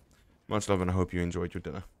fucked out. Much love, and I hope you enjoyed your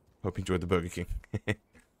dinner. Hope you enjoyed the Burger King.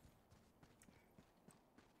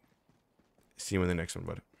 See you in the next one,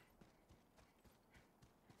 bud.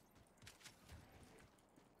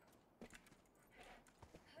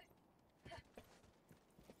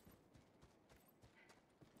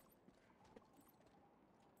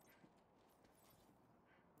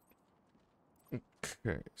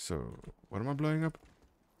 Okay, so what am I blowing up?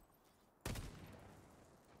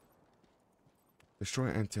 Destroy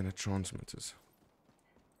antenna transmitters.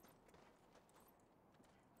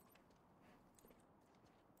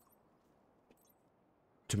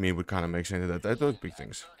 To me, it would kind of make sense that those big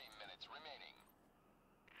things. 30 minutes remaining.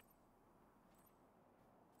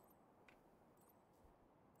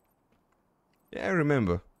 Yeah,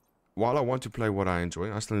 remember, while I want to play what I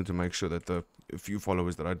enjoy, I still need to make sure that the few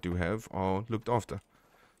followers that I do have are looked after.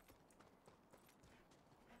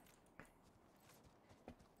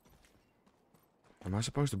 Am I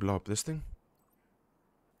supposed to blow up this thing?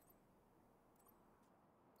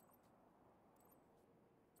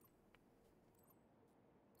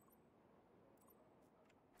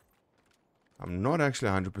 I'm not actually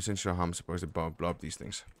 100% sure how I'm supposed to blow up these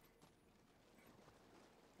things.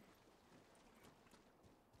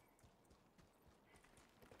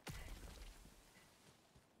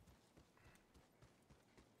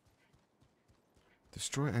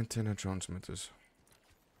 Destroy antenna transmitters.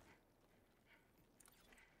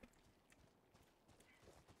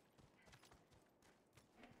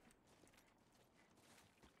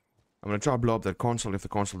 I'm going to try to blow up that console. If the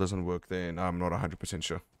console doesn't work, then I'm not 100%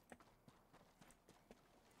 sure.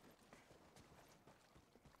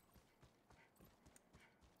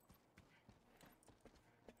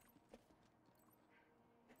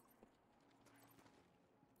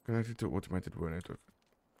 Connected to automated war network.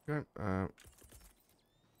 Okay,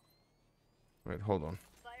 wait, hold on.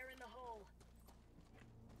 Fire in the hole.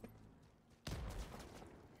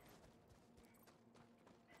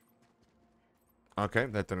 Okay,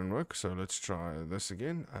 that didn't work, so let's try this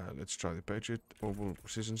again. Let's try the Patriot Orbital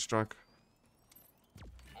Precision Strike.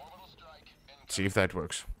 Orbital strike. See if that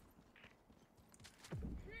works.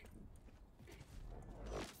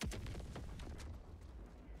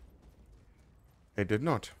 It did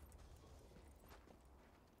not.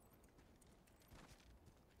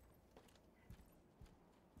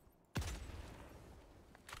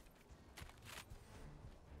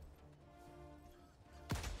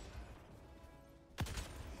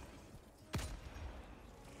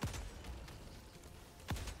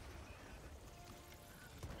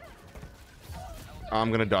 I'm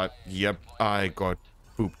gonna die. Yep, I got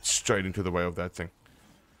pooped straight into the way of that thing.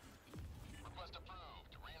 Request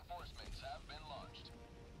approved. Reinforcements have been launched.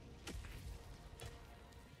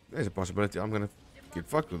 There's a possibility I'm gonna get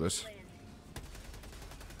fucked with this. Have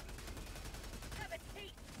a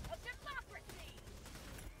taste of democracy.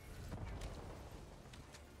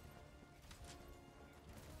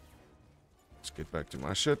 Let's get back to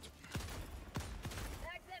my shit.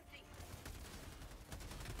 Bag's empty.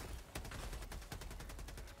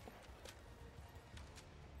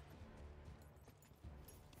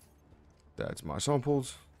 That's my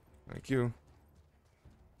samples. Thank you.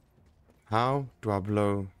 How do I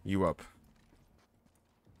blow you up?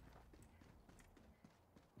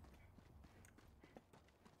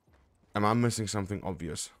 Am I missing something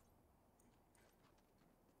obvious?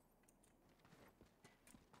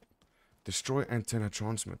 Destroy antenna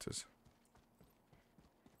transmitters.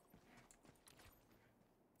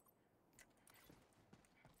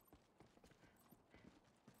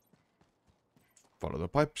 Follow the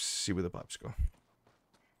pipes, see where the pipes go.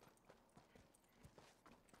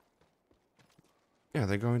 Yeah,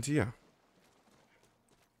 they go into here.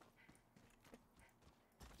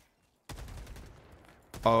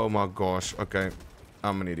 Oh my gosh, okay.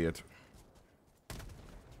 I'm an idiot.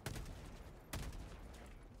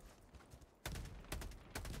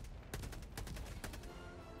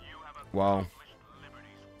 Wow.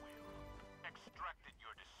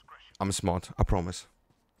 I'm smart, I promise.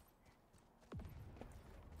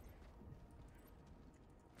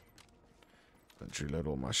 Let's reload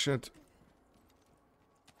all my shit.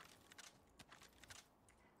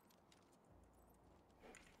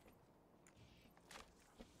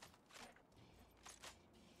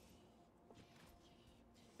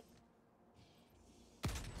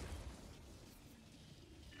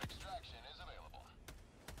 Extraction is available.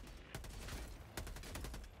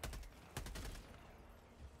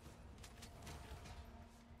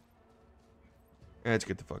 Let's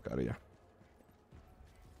get the fuck out of here.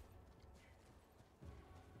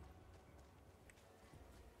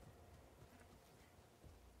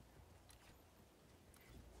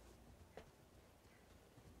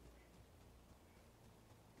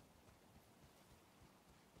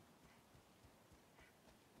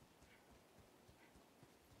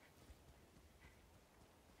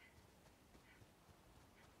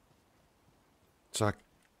 So I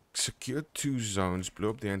secured 2 zones,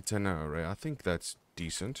 blew up the antenna array. I think that's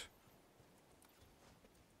decent.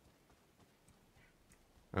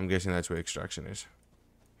 I'm guessing that's where extraction is.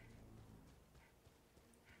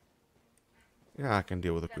 Yeah, I can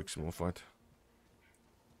deal with a quick small fight.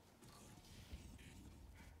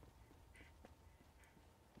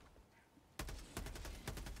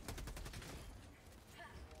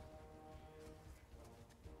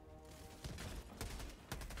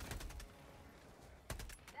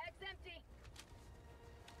 Bag's empty.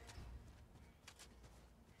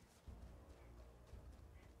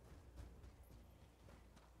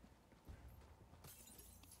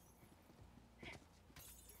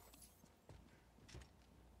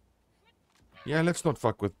 Yeah, let's not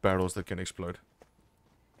fuck with barrels that can explode.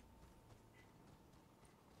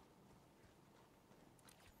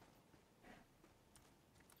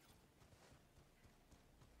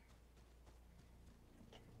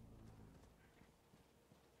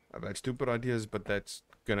 I've had stupid ideas, but that's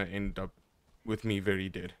gonna end up with me very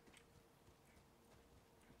dead.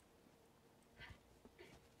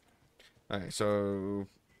 Alright, so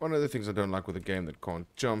one of the things I don't like with a game that can't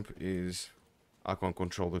jump is I can't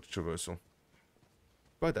control the traversal.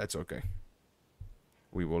 But that's okay.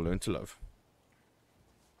 We will learn to love.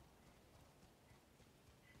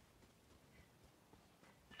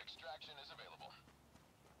 Extraction is available.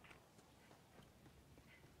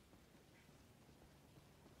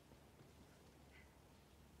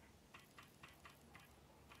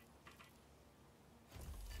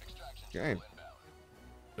 Extraction Okay. shuttle inbound.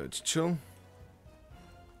 Let's chill.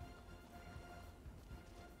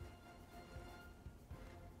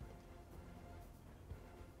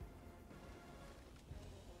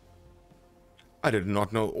 I did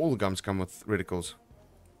not know all the guns come with reticles.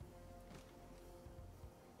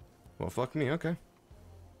 Well, fuck me, okay.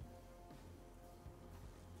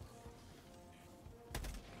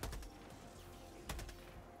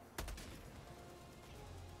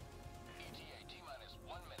 ETA T-minus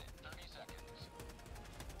 1 minute, 30 seconds.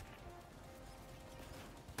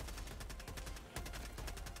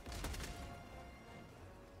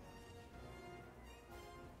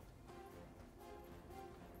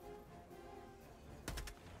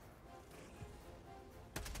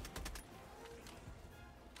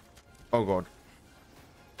 Oh god.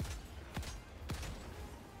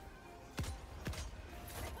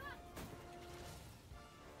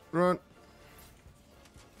 Run.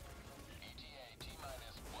 ETA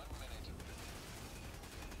T-minus 1 minute.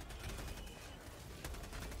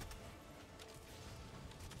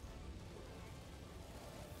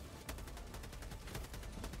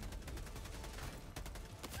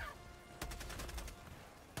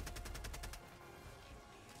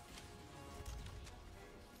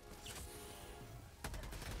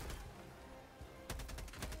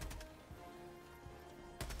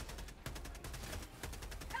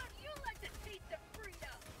 How'd you like to taste of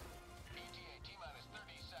freedom? ETA T-minus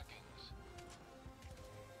 30 seconds.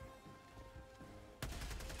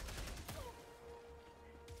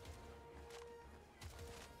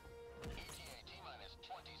 ETA T-minus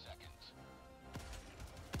 20 seconds.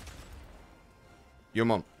 Your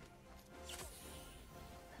mom.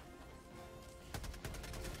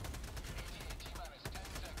 ETA T-minus 10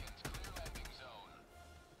 seconds. Clear landing zone.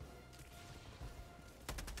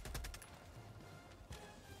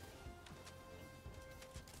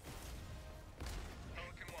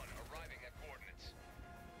 Pelican 1 arriving at coordinates.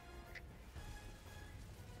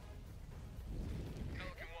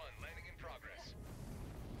 Pelican 1 landing in progress.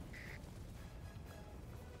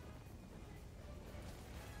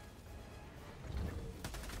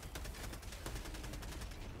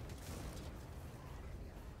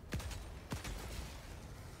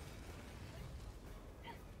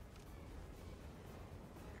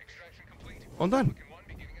 Well done. Falcon 1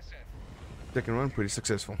 beginning ascent. Second one, pretty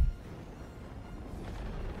successful.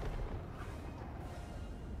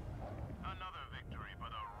 Another victory for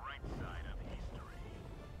the right side of history.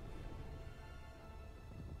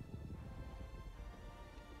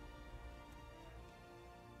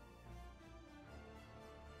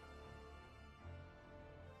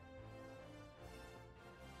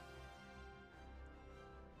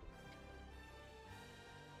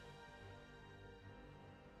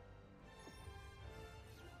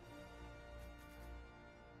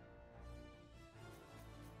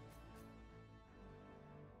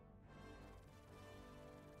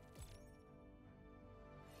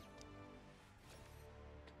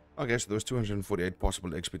 Okay, so there was 248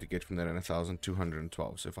 possible XP to get from that and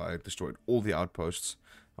 1,212. So if I had destroyed all the outposts,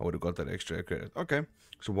 I would have got that extra credit. Okay,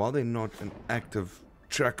 so while they're not an active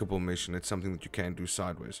trackable mission, it's something that you can do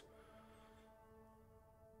sideways.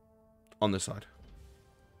 On the side.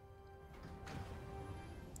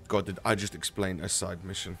 God, did I just explain a side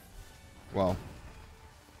mission? Well,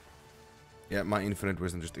 yeah, my infinite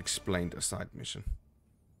wisdom just explained a side mission.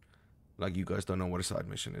 Like you guys don't know what a side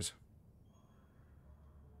mission is.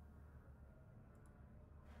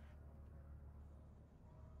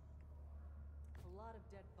 A lot of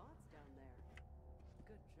dead bots down there.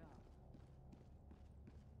 Good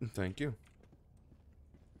job. Thank you.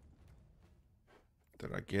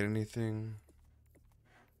 Did I get anything?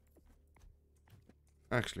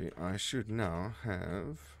 Actually, I should now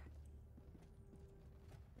have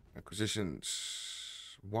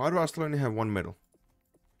acquisitions. Why do I still only have one medal?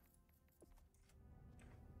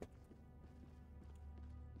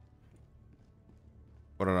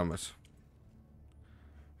 What did I miss?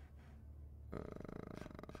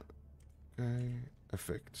 Okay,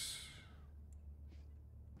 effects.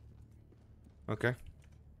 Okay.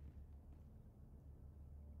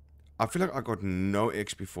 I feel like I got no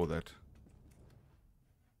XP for that.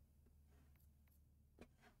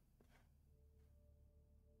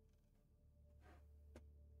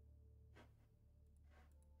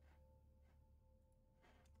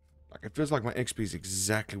 Like, it feels like my XP is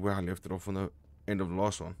exactly where I left it off on the end of the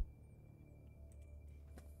last one.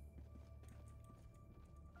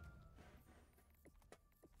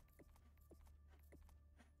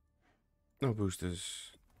 No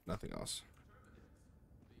boosters, nothing else.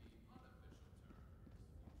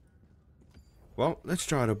 Well, let's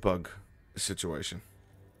try to bug the situation.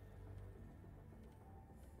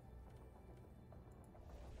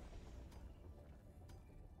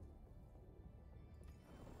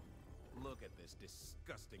 Look at this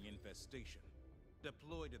disgusting infestation.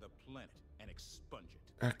 Deploy to the planet and expunge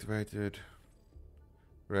it. Activated.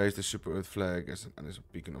 Raise the Super Earth flag as a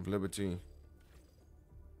beacon of liberty.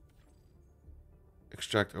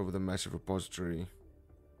 Extract over the massive repository.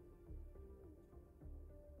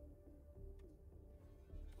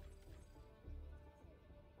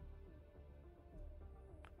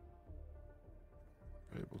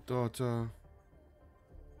 Valuable data.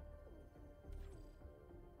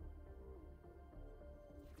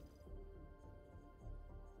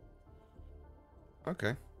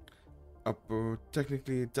 Okay.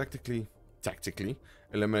 Tactically,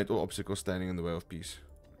 eliminate all obstacles standing in the way of peace.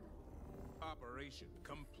 Operation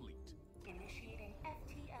complete. Initiating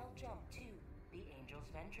FTL jump to the Angel's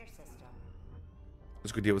Venture system.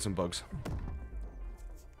 Let's go deal with some bugs.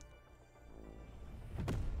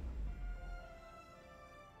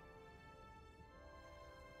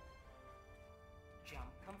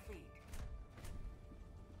 Jump complete.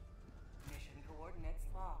 Mission coordinates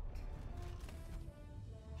locked.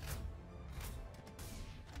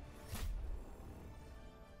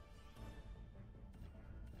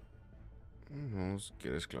 Let's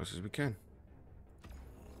get as close as we can.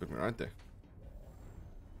 Put me right there.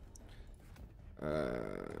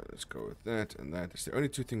 Let's go with that and that. It's the only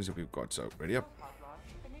two things that we've got, so ready up. Pod launch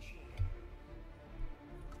initiated.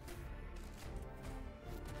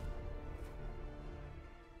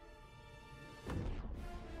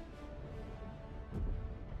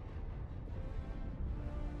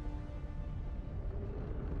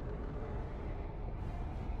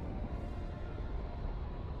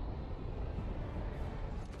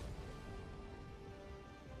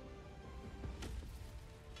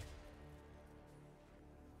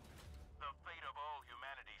 The fate of all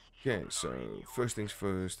humanity's Okay, so first things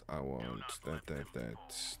first, I want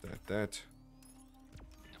that.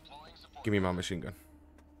 Give me my machine gun.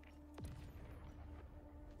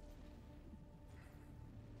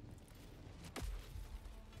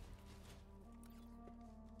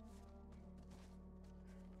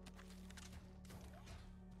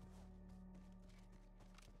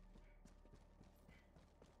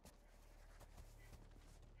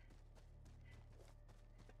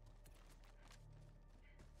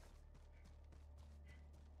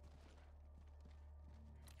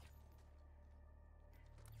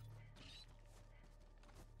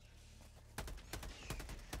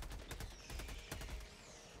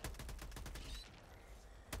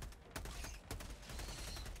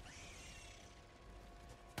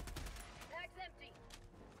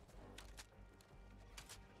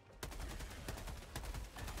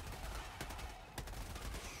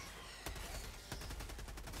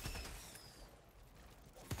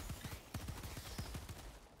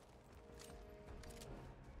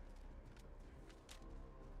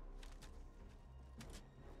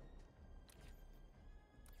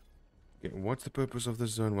 Okay, what's the purpose of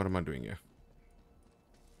this zone? What am I doing here?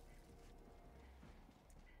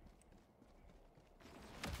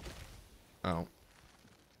 Oh.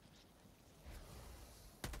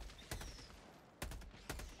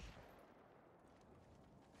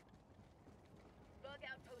 Bug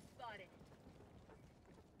outpost spotted.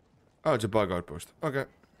 Oh, it's a bug outpost. Okay.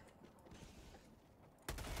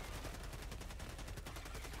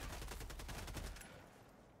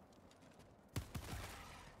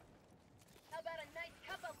 How about a nice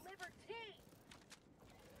cup of liver tea?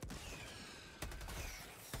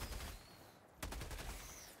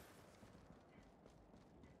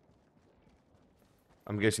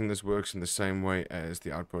 I'm guessing this works in the same way as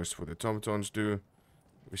the outposts for the automatons do.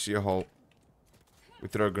 We see a hole. We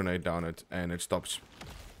throw a grenade down it and it stops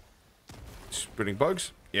spreading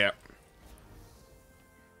bugs. Yeah.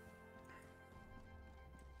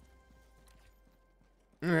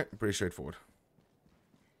 Alright, pretty straightforward.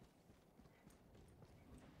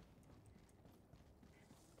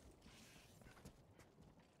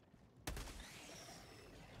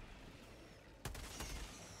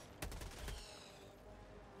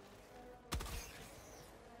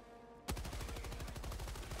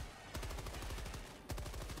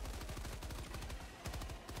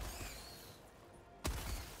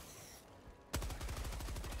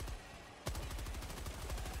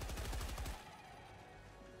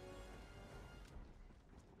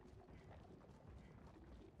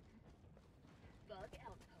 Bug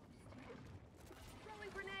outpost. Throwing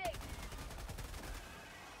grenade.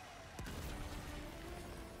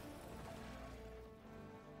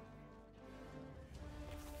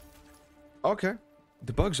 Okay.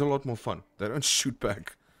 The bugs are a lot more fun. They don't shoot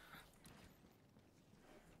back.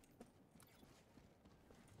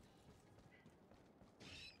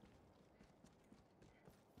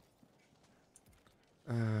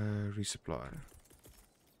 Resupply.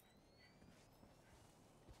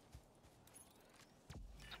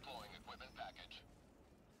 Deploying equipment package.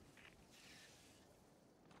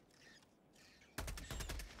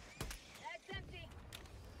 That's empty.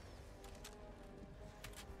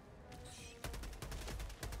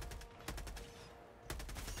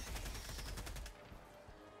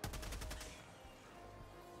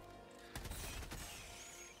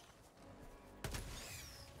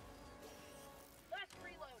 Last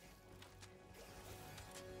reload.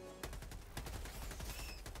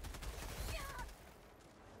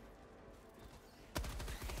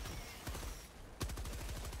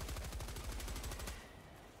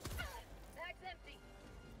 Bag's empty.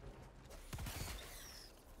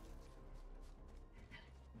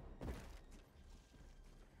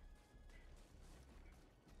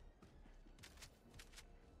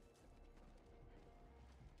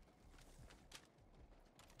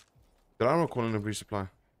 Did I not call in a resupply?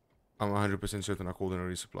 I'm 100% certain I called in a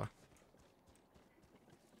resupply.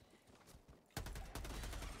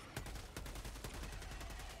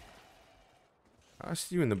 I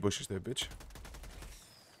see you in the bushes there, bitch.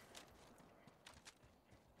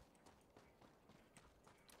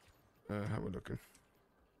 How we looking?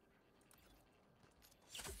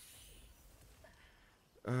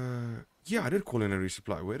 Yeah, I did call in a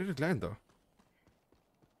resupply. Where did it land, though?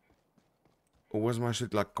 Or was my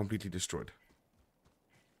shit, like, completely destroyed?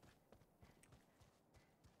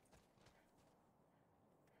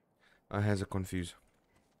 I has a confuse.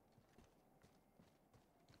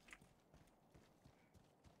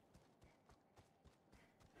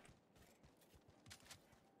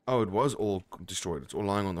 Oh, it was all destroyed. It's all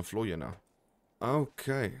lying on the floor here now.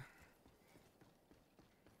 Okay.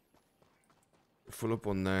 Full up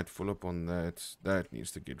on that, full up on that. That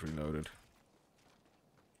needs to get reloaded.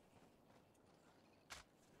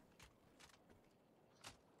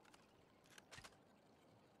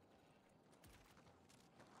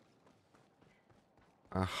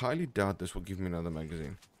 I highly doubt this will give me another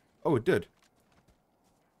magazine. Oh, it did.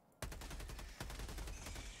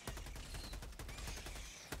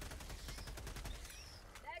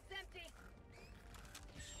 Bag's empty.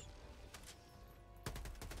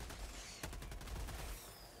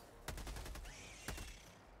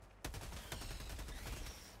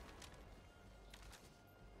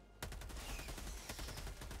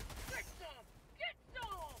 Get some! Get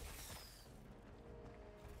some!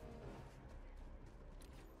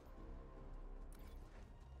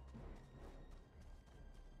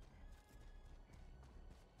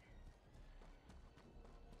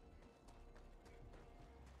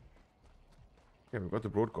 Yeah, we've got the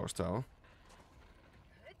broadcast tower.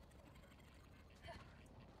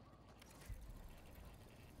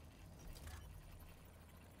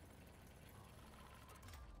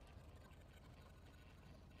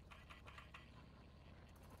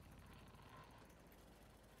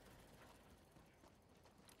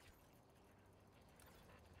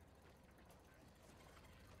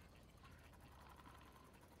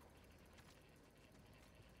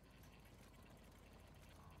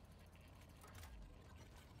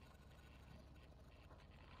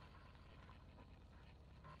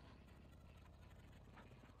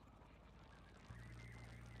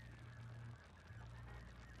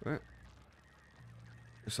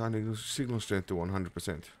 Assigning the signal strength to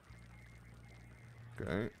 100%.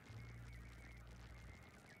 Okay.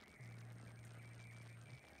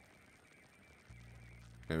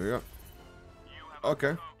 There we go. You have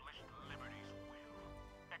Okay. accomplished Liberty's will.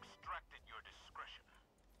 Extract at your discretion.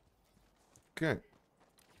 Okay.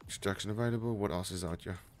 Extraction available. What else is out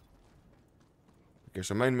here? Okay,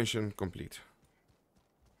 so main mission complete.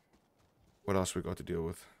 What else we got to deal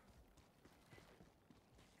with?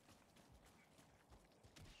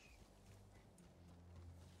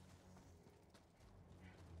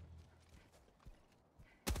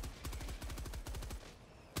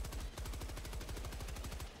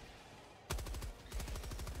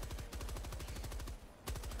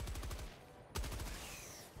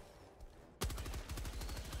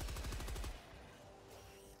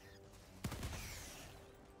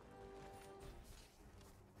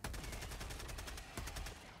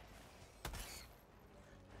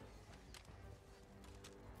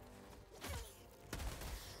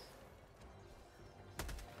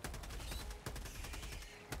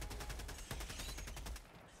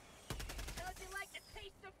 How'd you like the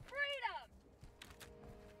taste of freedom?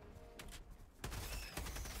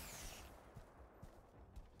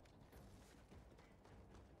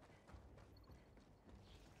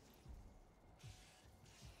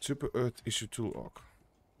 Super Earth issue tool arc.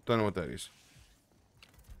 Don't know what that is.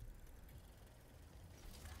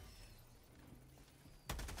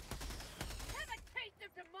 Have a taste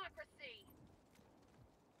of democracy!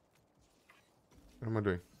 What am I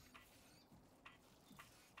doing?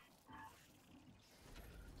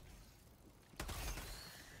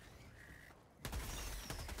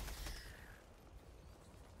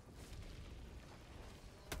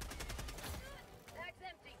 Bag's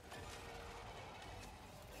empty.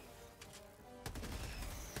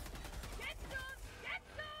 Get some! Get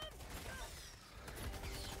some!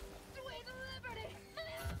 Sweet liberty!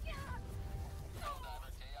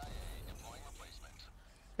 Helldiver KIA deploying replacement.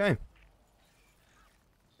 Okay.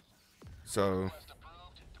 So, Request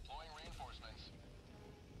approved. Deploying reinforcements.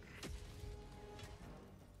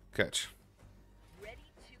 catch. Ready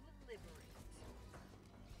to liberate.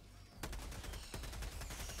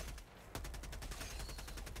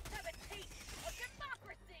 Have a taste of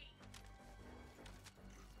democracy!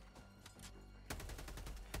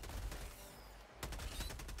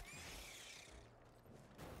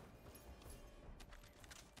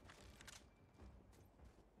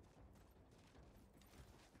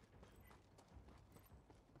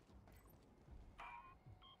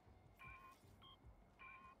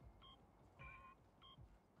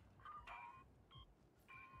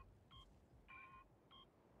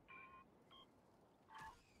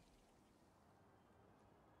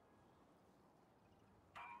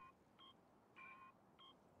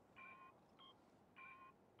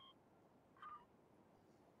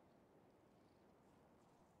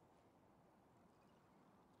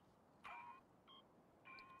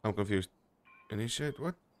 I'm confused. Initiate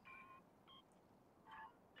what?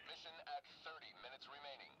 Mission at 30 minutes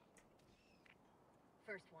remaining.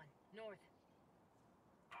 First one, north.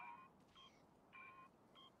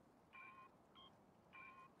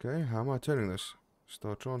 Okay, how am I turning this?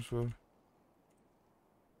 Start transfer.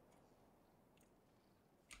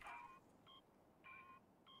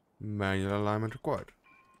 Manual alignment required.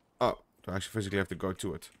 Oh, do I actually physically have to go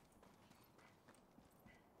to it?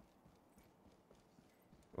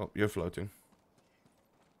 Oh, you're floating.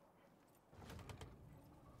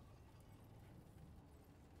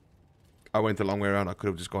 I went the long way around. I could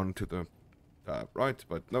have just gone to the right,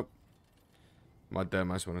 but nope. My damn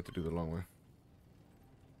ass wanted to do the long way.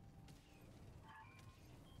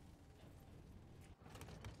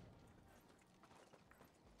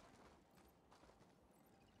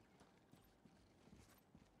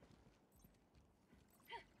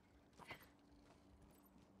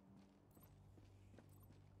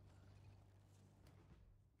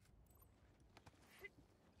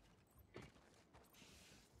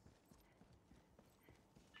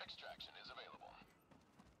 Extraction is available.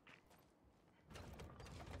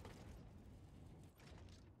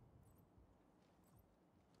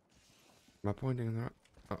 Am I pointing in the right?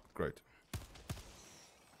 Oh, great.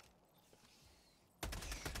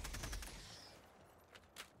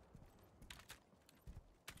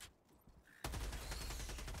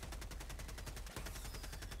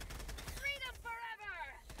 Freedom forever!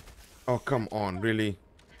 Oh, come on, really?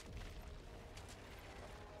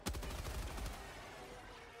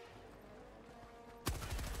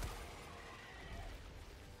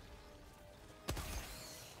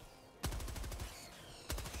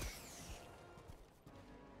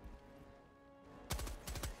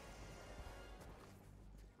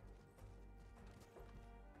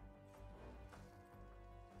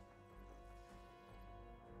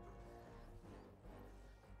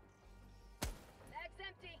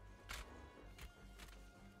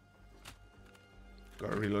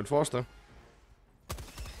 Gotta reload faster.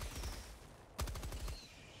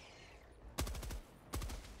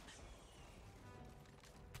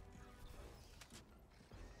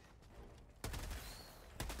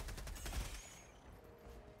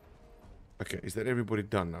 Okay, is that everybody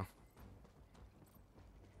done now?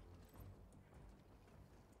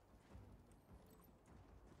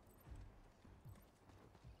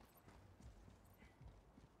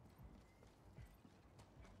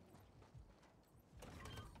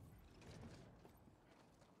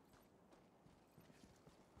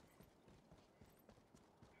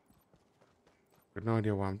 Got no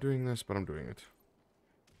idea why I'm doing this, but I'm doing it.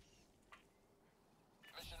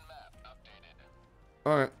 Mission map updated.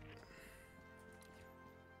 Alright.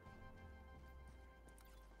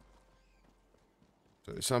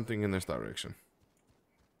 So there's something in this direction.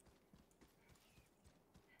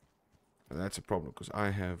 And that's a problem, because I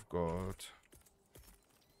have got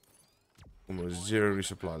almost 0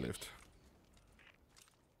 resupply left.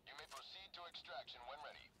 You may proceed to extraction when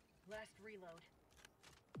ready. Last reload.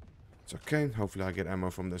 It's okay, hopefully I get ammo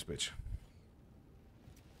from this bitch.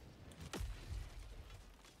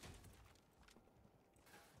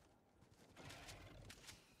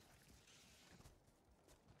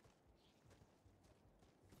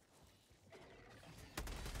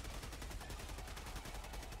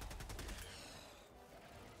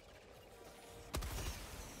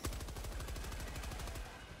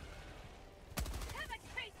 Have a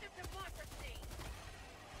taste of democracy!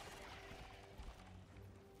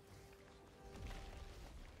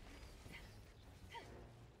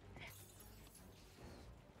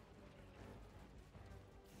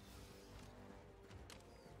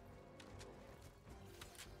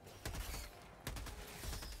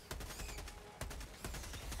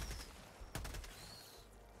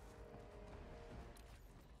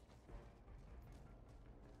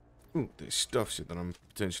 Ooh, there's stuff shit that I'm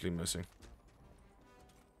potentially missing.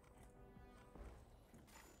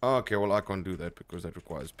 Okay, well I can't do that because that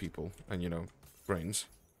requires people and, you know, brains.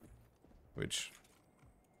 Which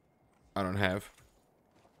I don't have.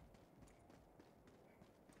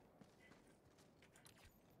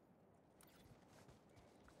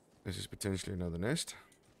 This is potentially another nest.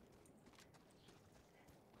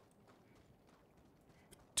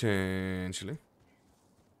 Potentially.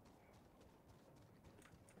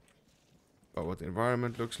 But what the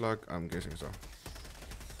environment looks like, I'm guessing so.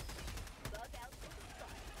 Bug out to the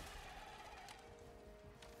side.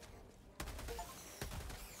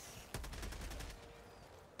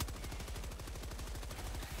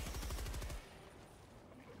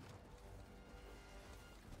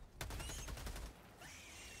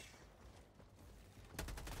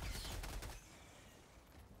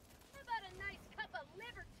 How about a nice cup of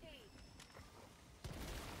liberty?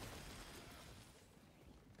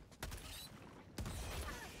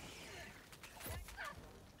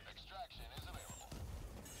 Extraction is available.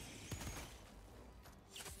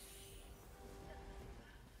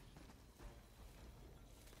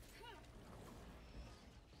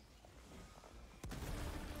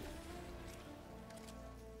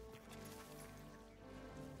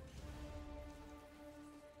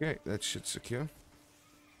 Okay, that shit's secure.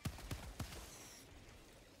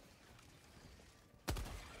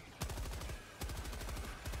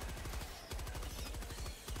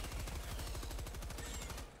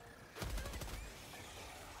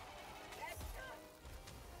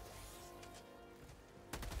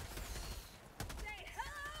 Say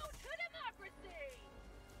hello to democracy!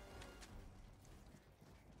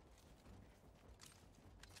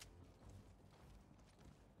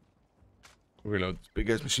 Reload this big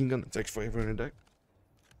ass machine gun that takes forever in a deck.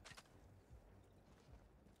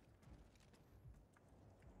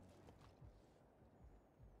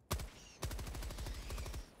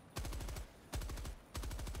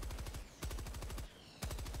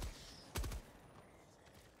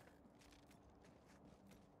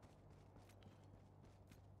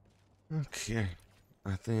 Okay,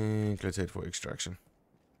 I think let's head for extraction.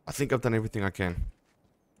 I think I've done everything I can.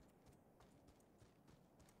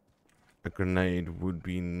 A grenade would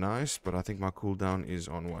be nice, but I think my cooldown is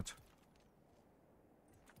on what?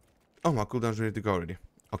 Oh, my cooldown's ready to go already.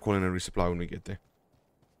 I'll call in a resupply when we get there.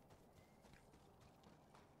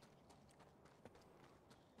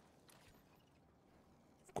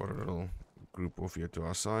 Got a little group off here to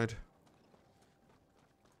our side.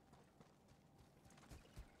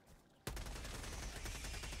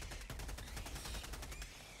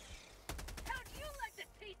 How'd you like the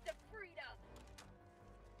taste of freedom?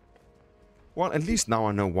 Well, at least now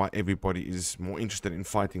I know why everybody is more interested in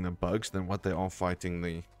fighting the bugs than what they are fighting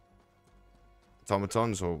the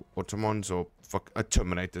automatons or Ottomans or fuck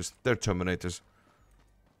Terminators. They're Terminators.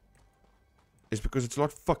 is because it's a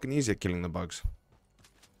lot fucking easier killing the bugs.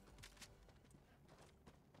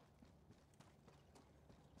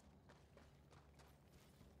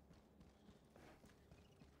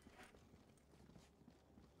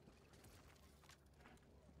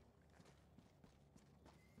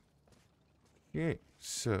 Okay,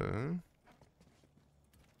 so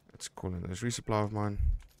let's call in this resupply of mine.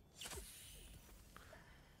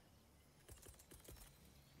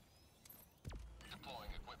 Deploying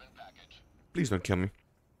equipment package. Please don't kill me.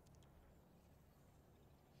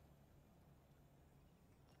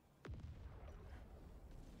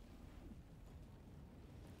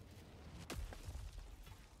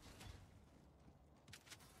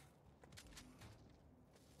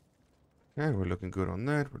 Okay, we're looking good on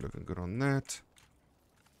that. We're looking good on that.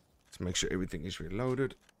 Let's make sure everything is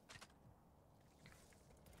reloaded.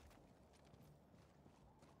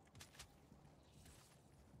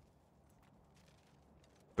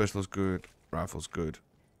 Pistol's good. Rifle's good.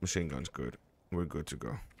 Machine gun's good. We're good to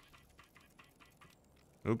go.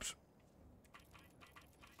 Oops.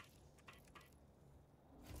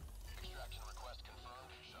 Extraction request confirmed.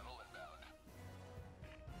 Shuttle inbound.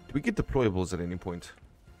 Do we get deployables at any point?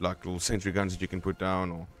 Like little sentry guns that you can put down,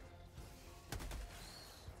 or...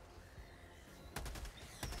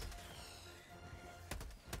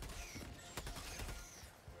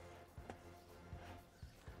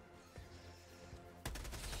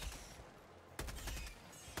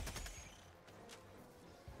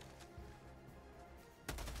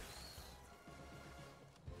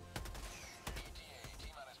 ETA,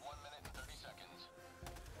 T-minus 1 minute and 30 seconds.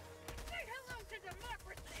 Say hello to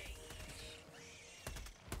democracy!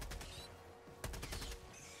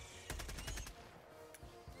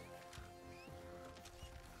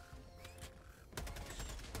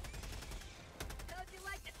 How'd you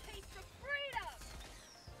like the taste of freedom?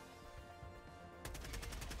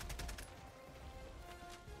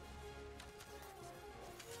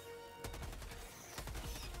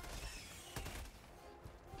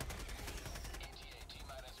 ETA,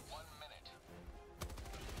 T-minus 1 minute.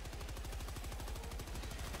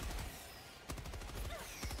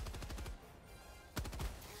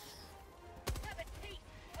 Have a taste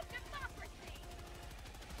of democracy!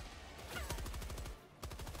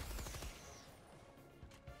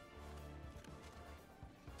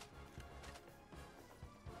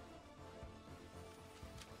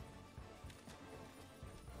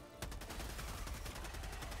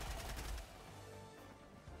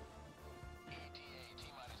 ETA,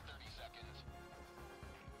 T-minus 30 seconds.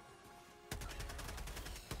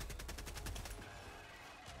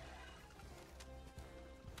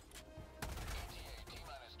 ETA,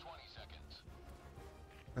 T-minus 20 seconds.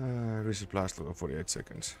 resupply still got 48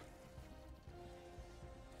 seconds.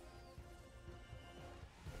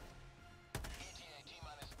 ETA,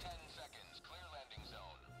 T-minus 10 seconds. Clear landing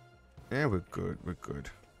zone. Yeah, we're good. We're good.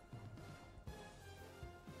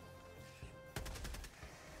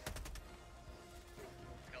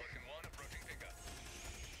 Pelican 1 approaching pickup.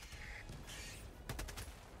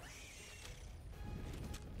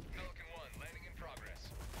 Pelican 1 landing in progress.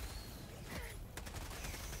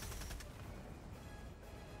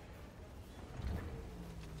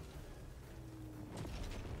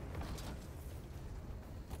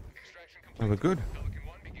 Extraction complete. Oh, we're good. Pelican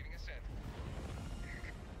 1 beginning ascent.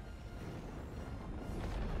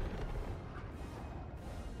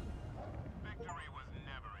 Victory was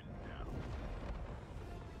never in doubt.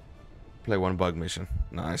 Play one bug mission.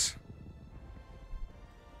 Nice.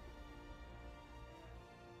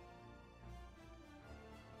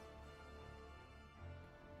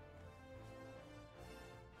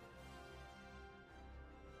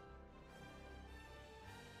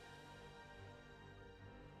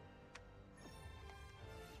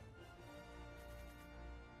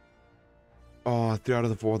 Oh, 3 out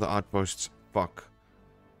of the 4 of the outposts. Fuck.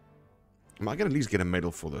 Am I gonna at least get a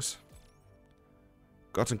medal for this?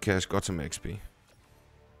 Got some cash, got some XP.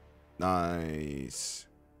 Nice.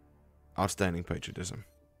 Outstanding patriotism.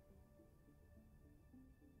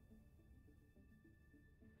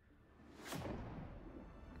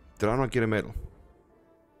 Did I not get a medal?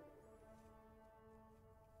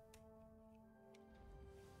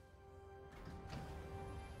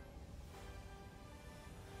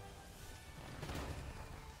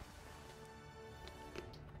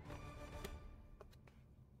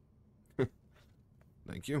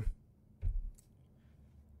 Thank you.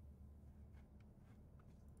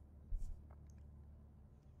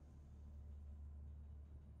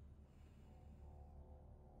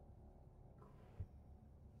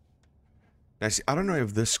 Now, see, I don't know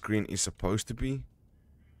if this screen is supposed to be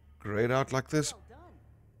grayed out like this. Well done.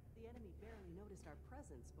 The enemy barely noticed our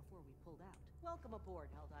presence before we pulled out.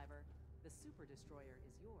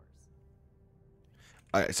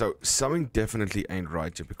 So something definitely ain't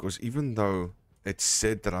right here, because even though it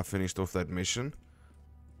said that I finished off that mission,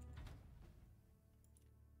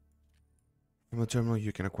 from the terminal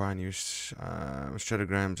you can acquire new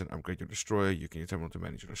stratagrams and upgrade your destroyer. You can use terminal to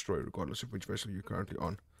manage your destroyer regardless of which vessel you're currently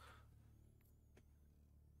on.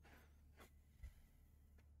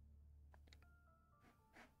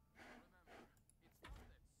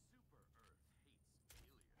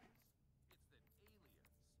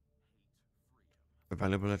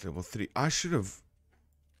 Available at level 3. I should have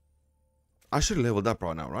leveled up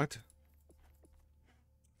right now, right?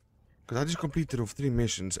 Because I just completed off 3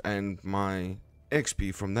 missions and my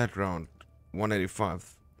XP from that round,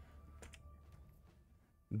 185,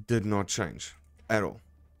 did not change at all.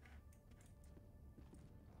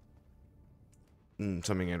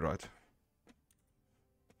 Something ain't right.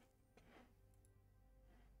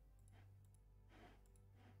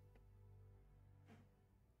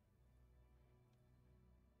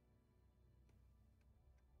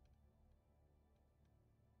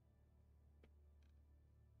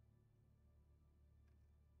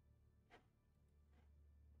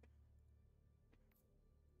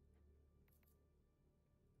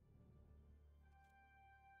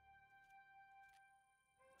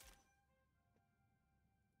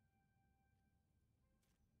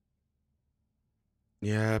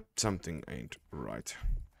 Yep, something ain't right.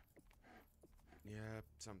 Yep,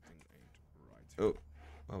 something ain't right. Oh,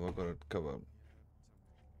 well, I got it covered.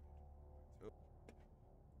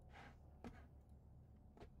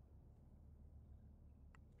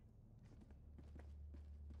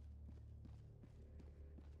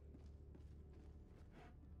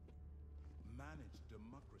 Managed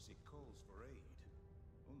democracy calls for aid.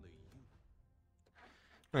 Only you.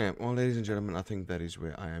 Okay, well, ladies and gentlemen, I think that is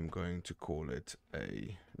where I am going to call it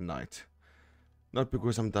a night. Not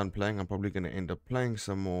because I'm done playing, I'm probably going to end up playing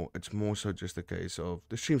some more. It's more so just a case of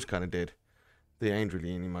the stream's kind of dead. There ain't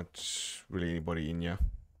really anybody in here.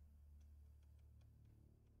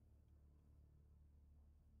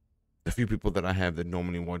 The few people that I have that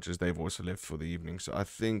normally watches, they've also left for the evening. So I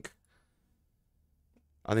think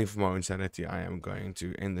for my own sanity, I am going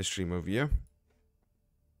to end the stream over here.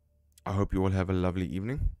 I hope you all have a lovely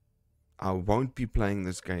evening. I won't be playing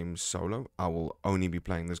this game solo. I will only be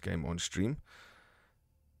playing this game on stream.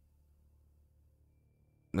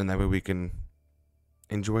 And that way we can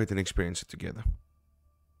enjoy it and experience it together.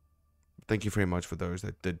 Thank you very much for those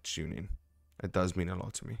that did tune in. It does mean a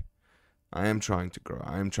lot to me. I am trying to grow.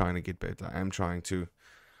 I am trying to get better. I am trying to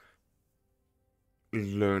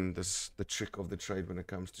learn the trick of the trade when it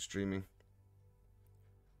comes to streaming.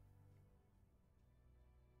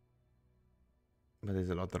 But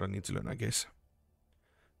there's a lot that I need to learn, I guess.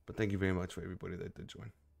 But thank you very much for everybody that did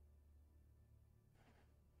join.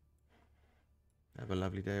 Have a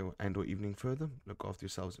lovely day and or evening further. Look after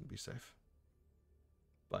yourselves and be safe.